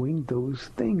still doing those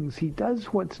things. He does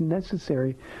what's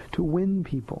necessary to win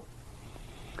people.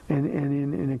 And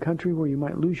in a country where you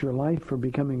might lose your life for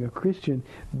becoming a Christian,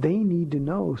 they need to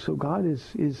know. So God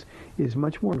is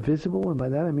much more visible, and by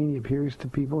that I mean he appears to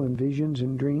people in visions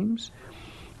and dreams.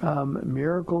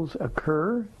 Miracles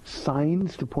occur,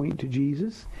 signs to point to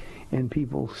Jesus, and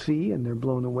people see and they're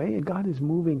blown away. And God is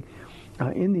moving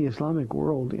in the Islamic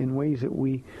world in ways that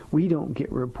we don't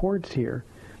get reports here.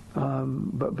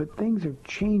 But things are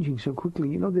changing so quickly.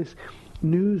 You know, this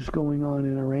news going on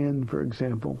in Iran, for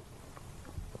example,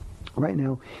 right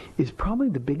now is probably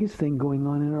the biggest thing going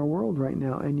on in our world right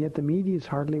now, and yet the media is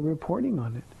hardly reporting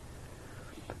on it.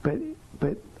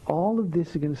 But all of this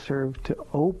is going to serve to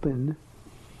open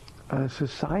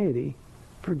society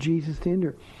for Jesus to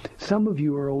enter. Some of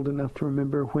you are old enough to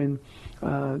remember when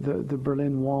the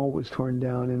Berlin Wall was torn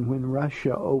down and when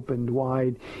Russia opened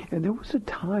wide. And there was a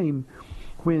time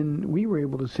when we were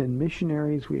able to send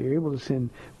missionaries, we were able to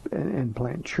send and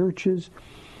plant churches,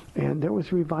 and there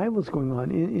was revivals going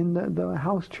on in the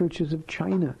house churches of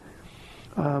China.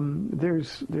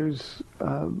 There's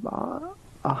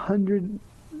 100,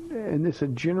 and this is a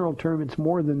general term, it's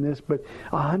more than this, but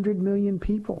 100 million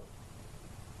people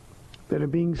that are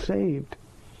being saved.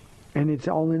 And it's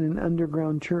all in an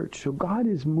underground church. So God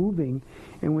is moving,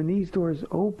 and when these doors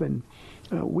open,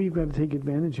 we've got to take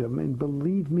advantage of them. And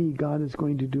believe me, God is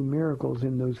going to do miracles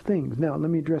in those things. Now, let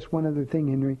me address one other thing,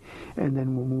 Henry, and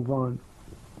then we'll move on.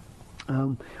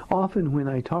 Often when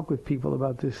I talk with people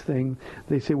about this thing,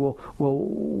 they say, well,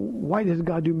 why does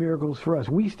God do miracles for us?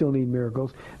 We still need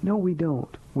miracles. No, we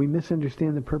don't. We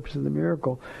misunderstand the purpose of the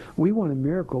miracle. We want a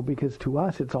miracle because to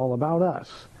us it's all about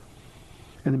us.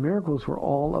 And the miracles were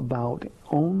all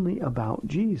only about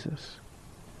Jesus.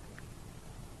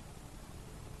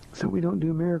 So we don't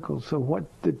do miracles. So what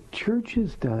the church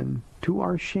has done, to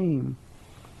our shame,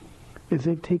 is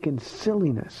they've taken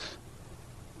silliness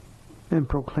and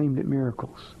proclaimed it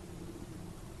miracles.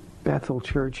 Bethel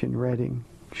Church in Reading,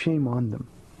 shame on them.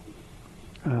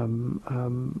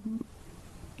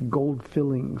 Gold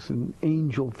fillings and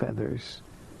angel feathers.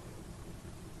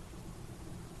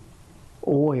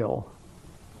 Oil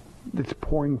that's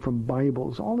pouring from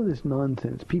Bibles, all of this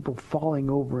nonsense, people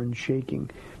falling over and shaking,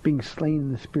 being slain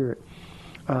in the Spirit,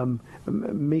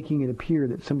 making it appear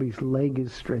that somebody's leg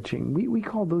is stretching. We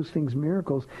call those things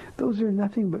miracles. Those are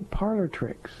nothing but parlor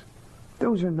tricks.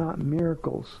 Those are not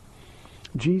miracles.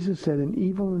 Jesus said, an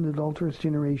evil and adulterous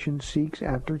generation seeks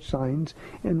after signs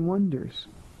and wonders.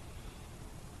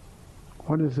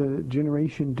 What does a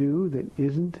generation do that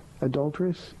isn't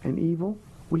adulterous and evil?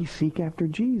 We seek after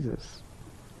Jesus.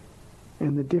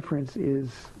 And the difference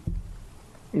is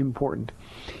important.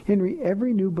 Henry,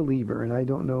 every new believer, and I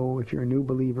don't know if you're a new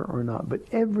believer or not, but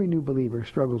every new believer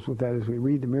struggles with that as we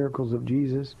read the miracles of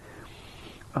Jesus.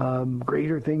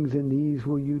 Greater things than these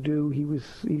will you do, he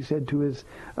said to his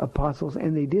apostles,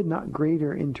 and they did, not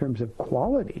greater in terms of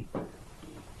quality,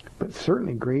 but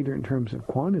certainly greater in terms of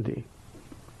quantity.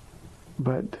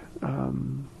 But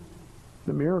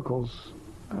the miracles,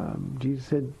 Jesus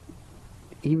said,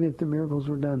 even if the miracles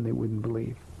were done, they wouldn't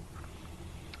believe.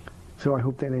 So I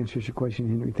hope that answers your question,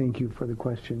 Henry. Thank you for the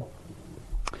question.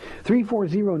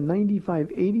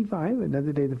 340-9585.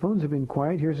 Another day the phones have been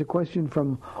quiet. Here's a question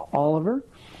from Oliver.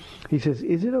 He says,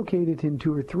 is it okay to attend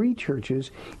 2 or 3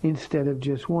 churches instead of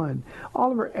just one?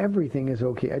 Oliver, everything is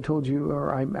okay. I told you,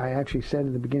 or I actually said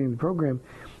at the beginning of the program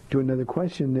to another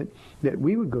question that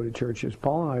we would go to churches.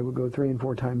 Paul and I would go 3 and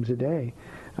 4 times a day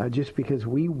just because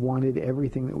we wanted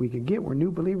everything that we could get. We're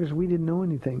new believers. We didn't know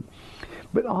anything.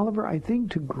 But Oliver, I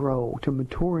think to grow, to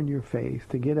mature in your faith,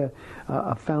 to get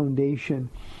a foundation,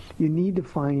 you need to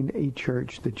find a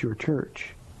church that's your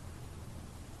church.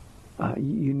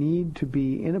 You need to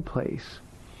be in a place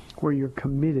where you're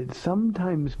committed.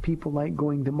 Sometimes people like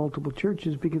going to multiple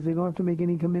churches because they don't have to make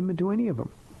any commitment to any of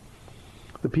them.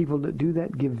 The people that do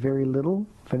that give very little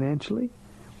financially.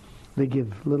 They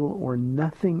give little or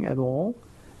nothing at all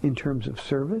in terms of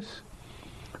service.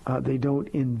 They don't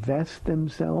invest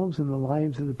themselves in the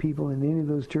lives of the people in any of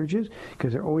those churches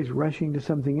because they're always rushing to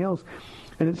something else.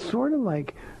 And it's sort of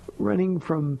like running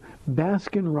from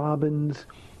Baskin-Robbins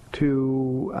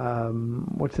to,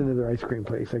 what's another ice cream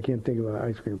place? I can't think of an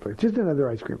ice cream place. Just another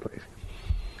ice cream place.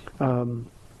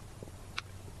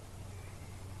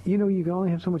 You know, you can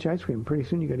only have so much ice cream. Pretty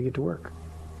soon you got to get to work.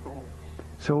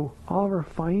 So, Oliver,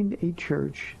 find a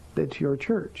church that's your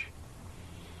church.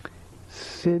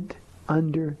 Sit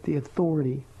under the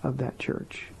authority of that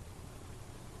church.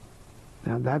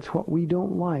 Now, that's what we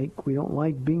don't like. We don't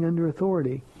like being under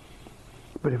authority.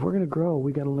 But if we're going to grow,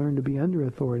 we got to learn to be under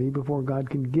authority before God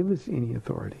can give us any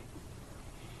authority.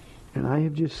 And I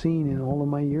have just seen in all of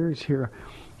my years here,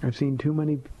 I've seen too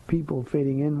many people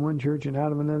fading in one church and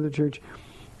out of another church,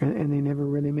 and they never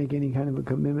really make any kind of a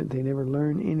commitment. They never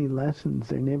learn any lessons.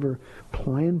 They're never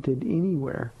planted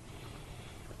anywhere.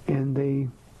 And they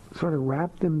sort of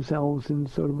wrap themselves in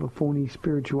sort of a phony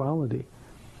spirituality.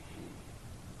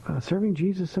 Serving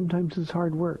Jesus sometimes is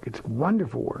hard work. It's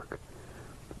wonderful work.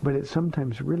 But it's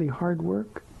sometimes really hard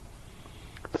work.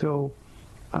 So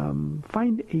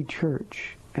find a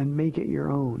church and make it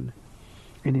your own.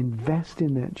 And invest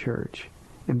in that church.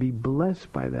 And be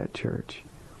blessed by that church.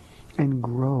 And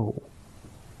grow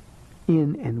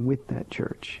in and with that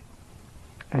church.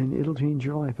 And it'll change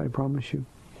your life, I promise you.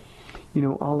 You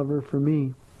know, Oliver, for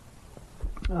me,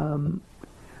 from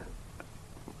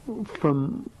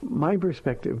my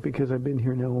perspective, because I've been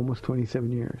here now almost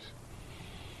 27 years,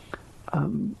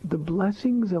 the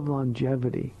blessings of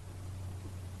longevity,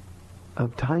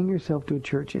 of tying yourself to a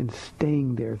church and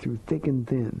staying there through thick and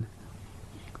thin,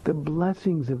 the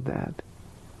blessings of that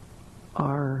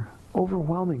are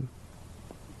overwhelming.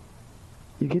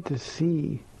 You get to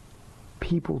see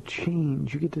people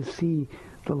change. You get to see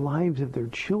the lives of their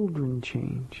children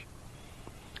change.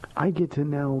 I get to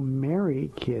now marry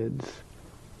kids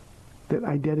that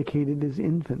I dedicated as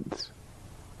infants.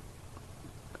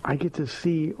 I get to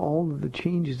see all of the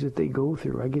changes that they go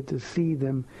through. I get to see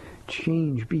them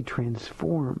change, be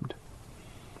transformed.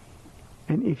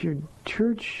 And if you're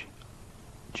church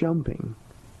jumping,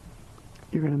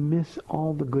 you're going to miss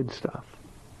all the good stuff.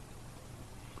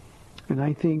 And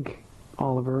I think,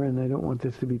 Oliver, and I don't want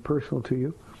this to be personal to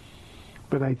you,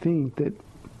 but I think that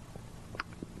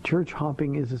church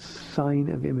hopping is a sign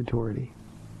of immaturity.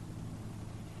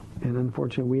 And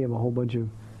unfortunately, we have a whole bunch of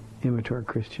immature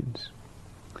Christians.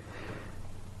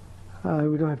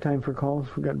 We don't have time for calls.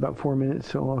 We've got about 4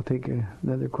 minutes, so I'll take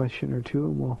another question or two,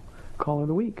 and we'll call it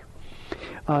a week.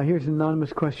 Here's an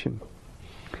anonymous question.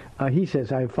 He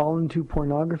says, I've fallen to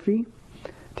pornography,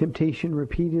 temptation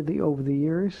repeatedly over the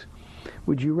years.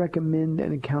 Would you recommend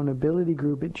an accountability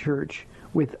group at church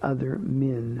with other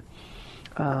men?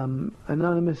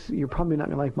 Anonymous, you're probably not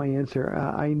going to like my answer.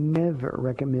 I never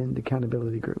recommend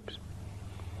accountability groups.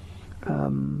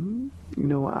 You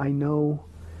know, I know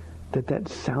that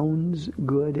sounds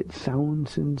good. It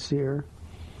sounds sincere.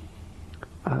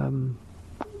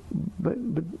 But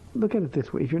look at it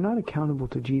this way. If you're not accountable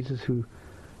to Jesus who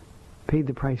paid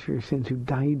the price for your sins, who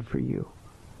died for you,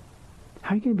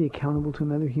 how are you going to be accountable to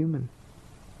another human?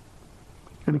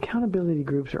 And accountability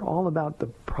groups are all about the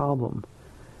problem.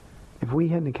 If we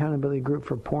had an accountability group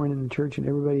for porn in the church and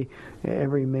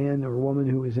every man or woman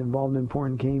who was involved in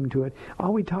porn came to it,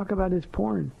 all we talk about is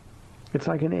porn. It's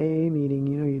like an AA meeting,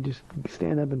 you know, you just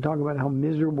stand up and talk about how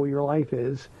miserable your life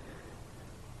is.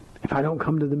 If I don't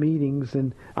come to the meetings,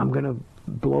 then I'm going to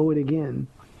blow it again.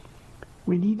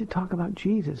 We need to talk about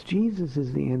Jesus. Jesus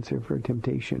is the answer for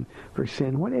temptation, for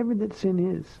sin, whatever that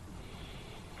sin is.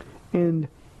 And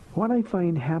what I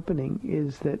find happening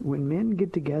is that when men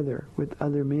get together with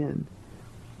other men,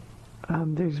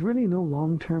 there's really no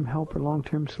long-term help or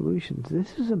long-term solutions.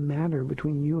 This is a matter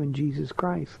between you and Jesus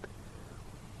Christ.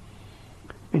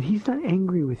 And he's not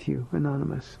angry with you,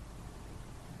 Anonymous.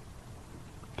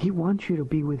 He wants you to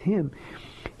be with him.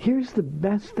 Here's the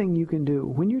best thing you can do.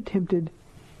 When you're tempted,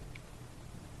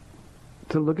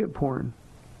 to look at porn,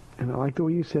 and I like the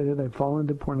way you said it, I fall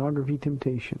into pornography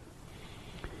temptation.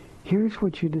 Here's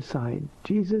what you decide.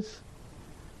 Jesus,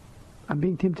 I'm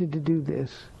being tempted to do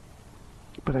this,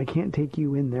 but I can't take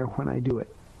you in there when I do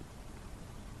it.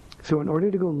 So in order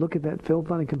to go look at that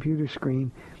filth on a computer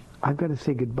screen, I've got to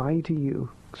say goodbye to you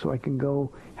so I can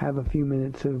go have a few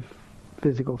minutes of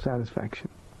physical satisfaction.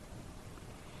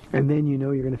 And then you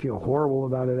know you're going to feel horrible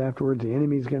about it afterwards. The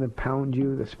enemy's going to pound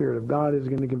you. The Spirit of God is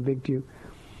going to convict you.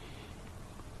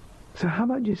 So how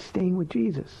about just staying with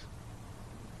Jesus?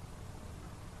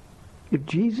 If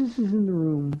Jesus is in the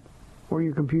room where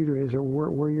your computer is or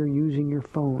where you're using your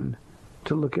phone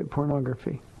to look at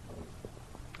pornography,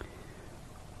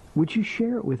 would you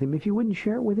share it with him? If you wouldn't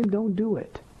share it with him, don't do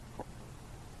it.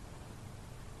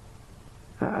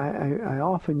 I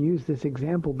often use this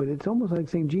example, but it's almost like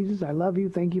saying, Jesus, I love you.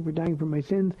 Thank you for dying for my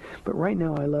sins. But right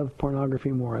now I love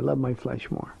pornography more. I love my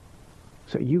flesh more.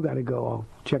 So you got to go. I'll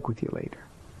check with you later.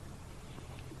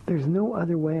 There's no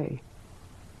other way.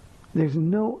 There's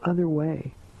no other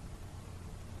way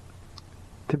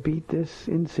to beat this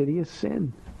insidious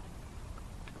sin.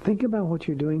 Think about what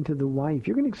you're doing to the wife.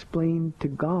 You're going to explain to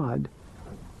God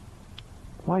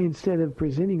why instead of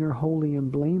presenting her holy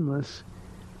and blameless,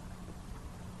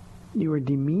 you are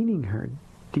demeaning her,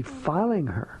 defiling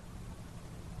her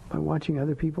by watching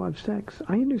other people have sex.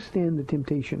 I understand the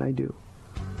temptation, I do.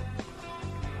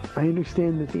 I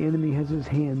understand that the enemy has his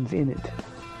hands in it.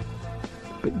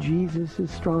 But Jesus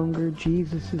is stronger,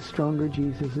 Jesus is stronger,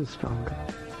 Jesus is stronger.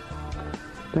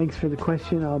 Thanks for the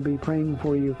question. I'll be praying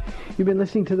for you. You've been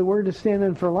listening to The Word to Stand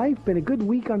On for Life. Been a good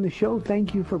week on the show.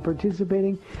 Thank you for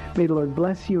participating. May the Lord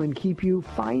bless you and keep you.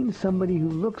 Find somebody who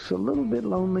looks a little bit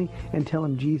lonely and tell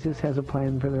them Jesus has a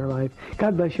plan for their life.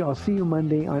 God bless you. I'll see you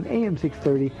Monday on AM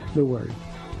 630, The Word.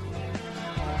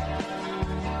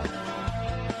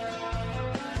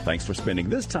 Thanks for spending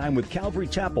this time with Calvary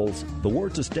Chapel's The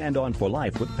Word to Stand On for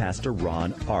Life with Pastor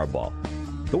Ron Arbaugh.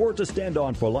 The Word to Stand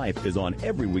On for Life is on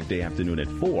every weekday afternoon at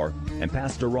 4, and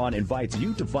Pastor Ron invites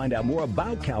you to find out more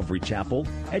about Calvary Chapel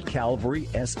at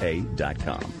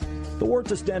calvarysa.com. The Word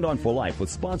to Stand On for Life was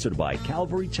sponsored by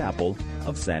Calvary Chapel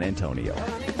of San Antonio.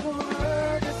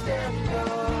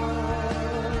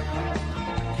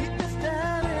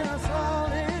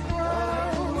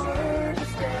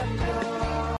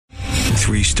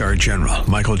 Three-star General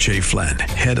Michael J. Flynn,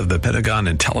 head of the Pentagon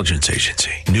Intelligence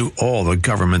Agency, knew all the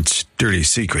government's dirty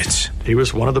secrets. He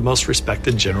was one of the most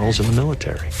respected generals in the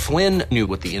military. Flynn knew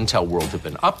what the intel world had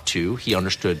been up to. He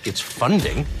understood its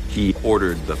funding. He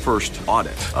ordered the first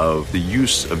audit of the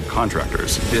use of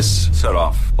contractors. This set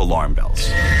off alarm bells.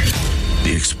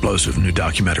 The explosive new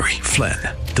documentary, Flynn,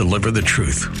 Deliver the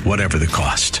Truth, Whatever the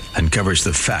Cost, uncovers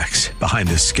the facts behind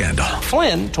this scandal.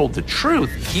 Flynn told the truth.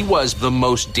 He was the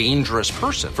most dangerous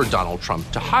person for Donald Trump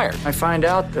to hire. I find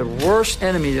out the worst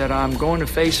enemy that I'm going to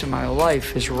face in my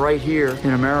life is right here in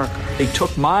America. They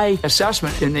took my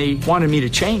assessment and they wanted me to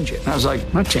change it. And I was like,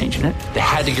 I'm not changing it. They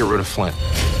had to get rid of Flynn.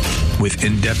 With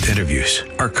in-depth interviews,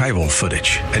 archival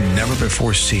footage, and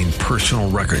never-before-seen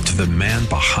personal records of the man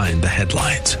behind the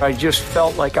headlines. I just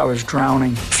felt like I was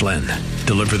drowning. Flynn,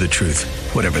 Deliver the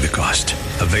Truth, Whatever the Cost.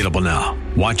 Available now.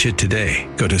 Watch it today.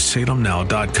 Go to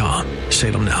salemnow.com.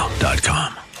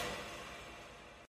 salemnow.com.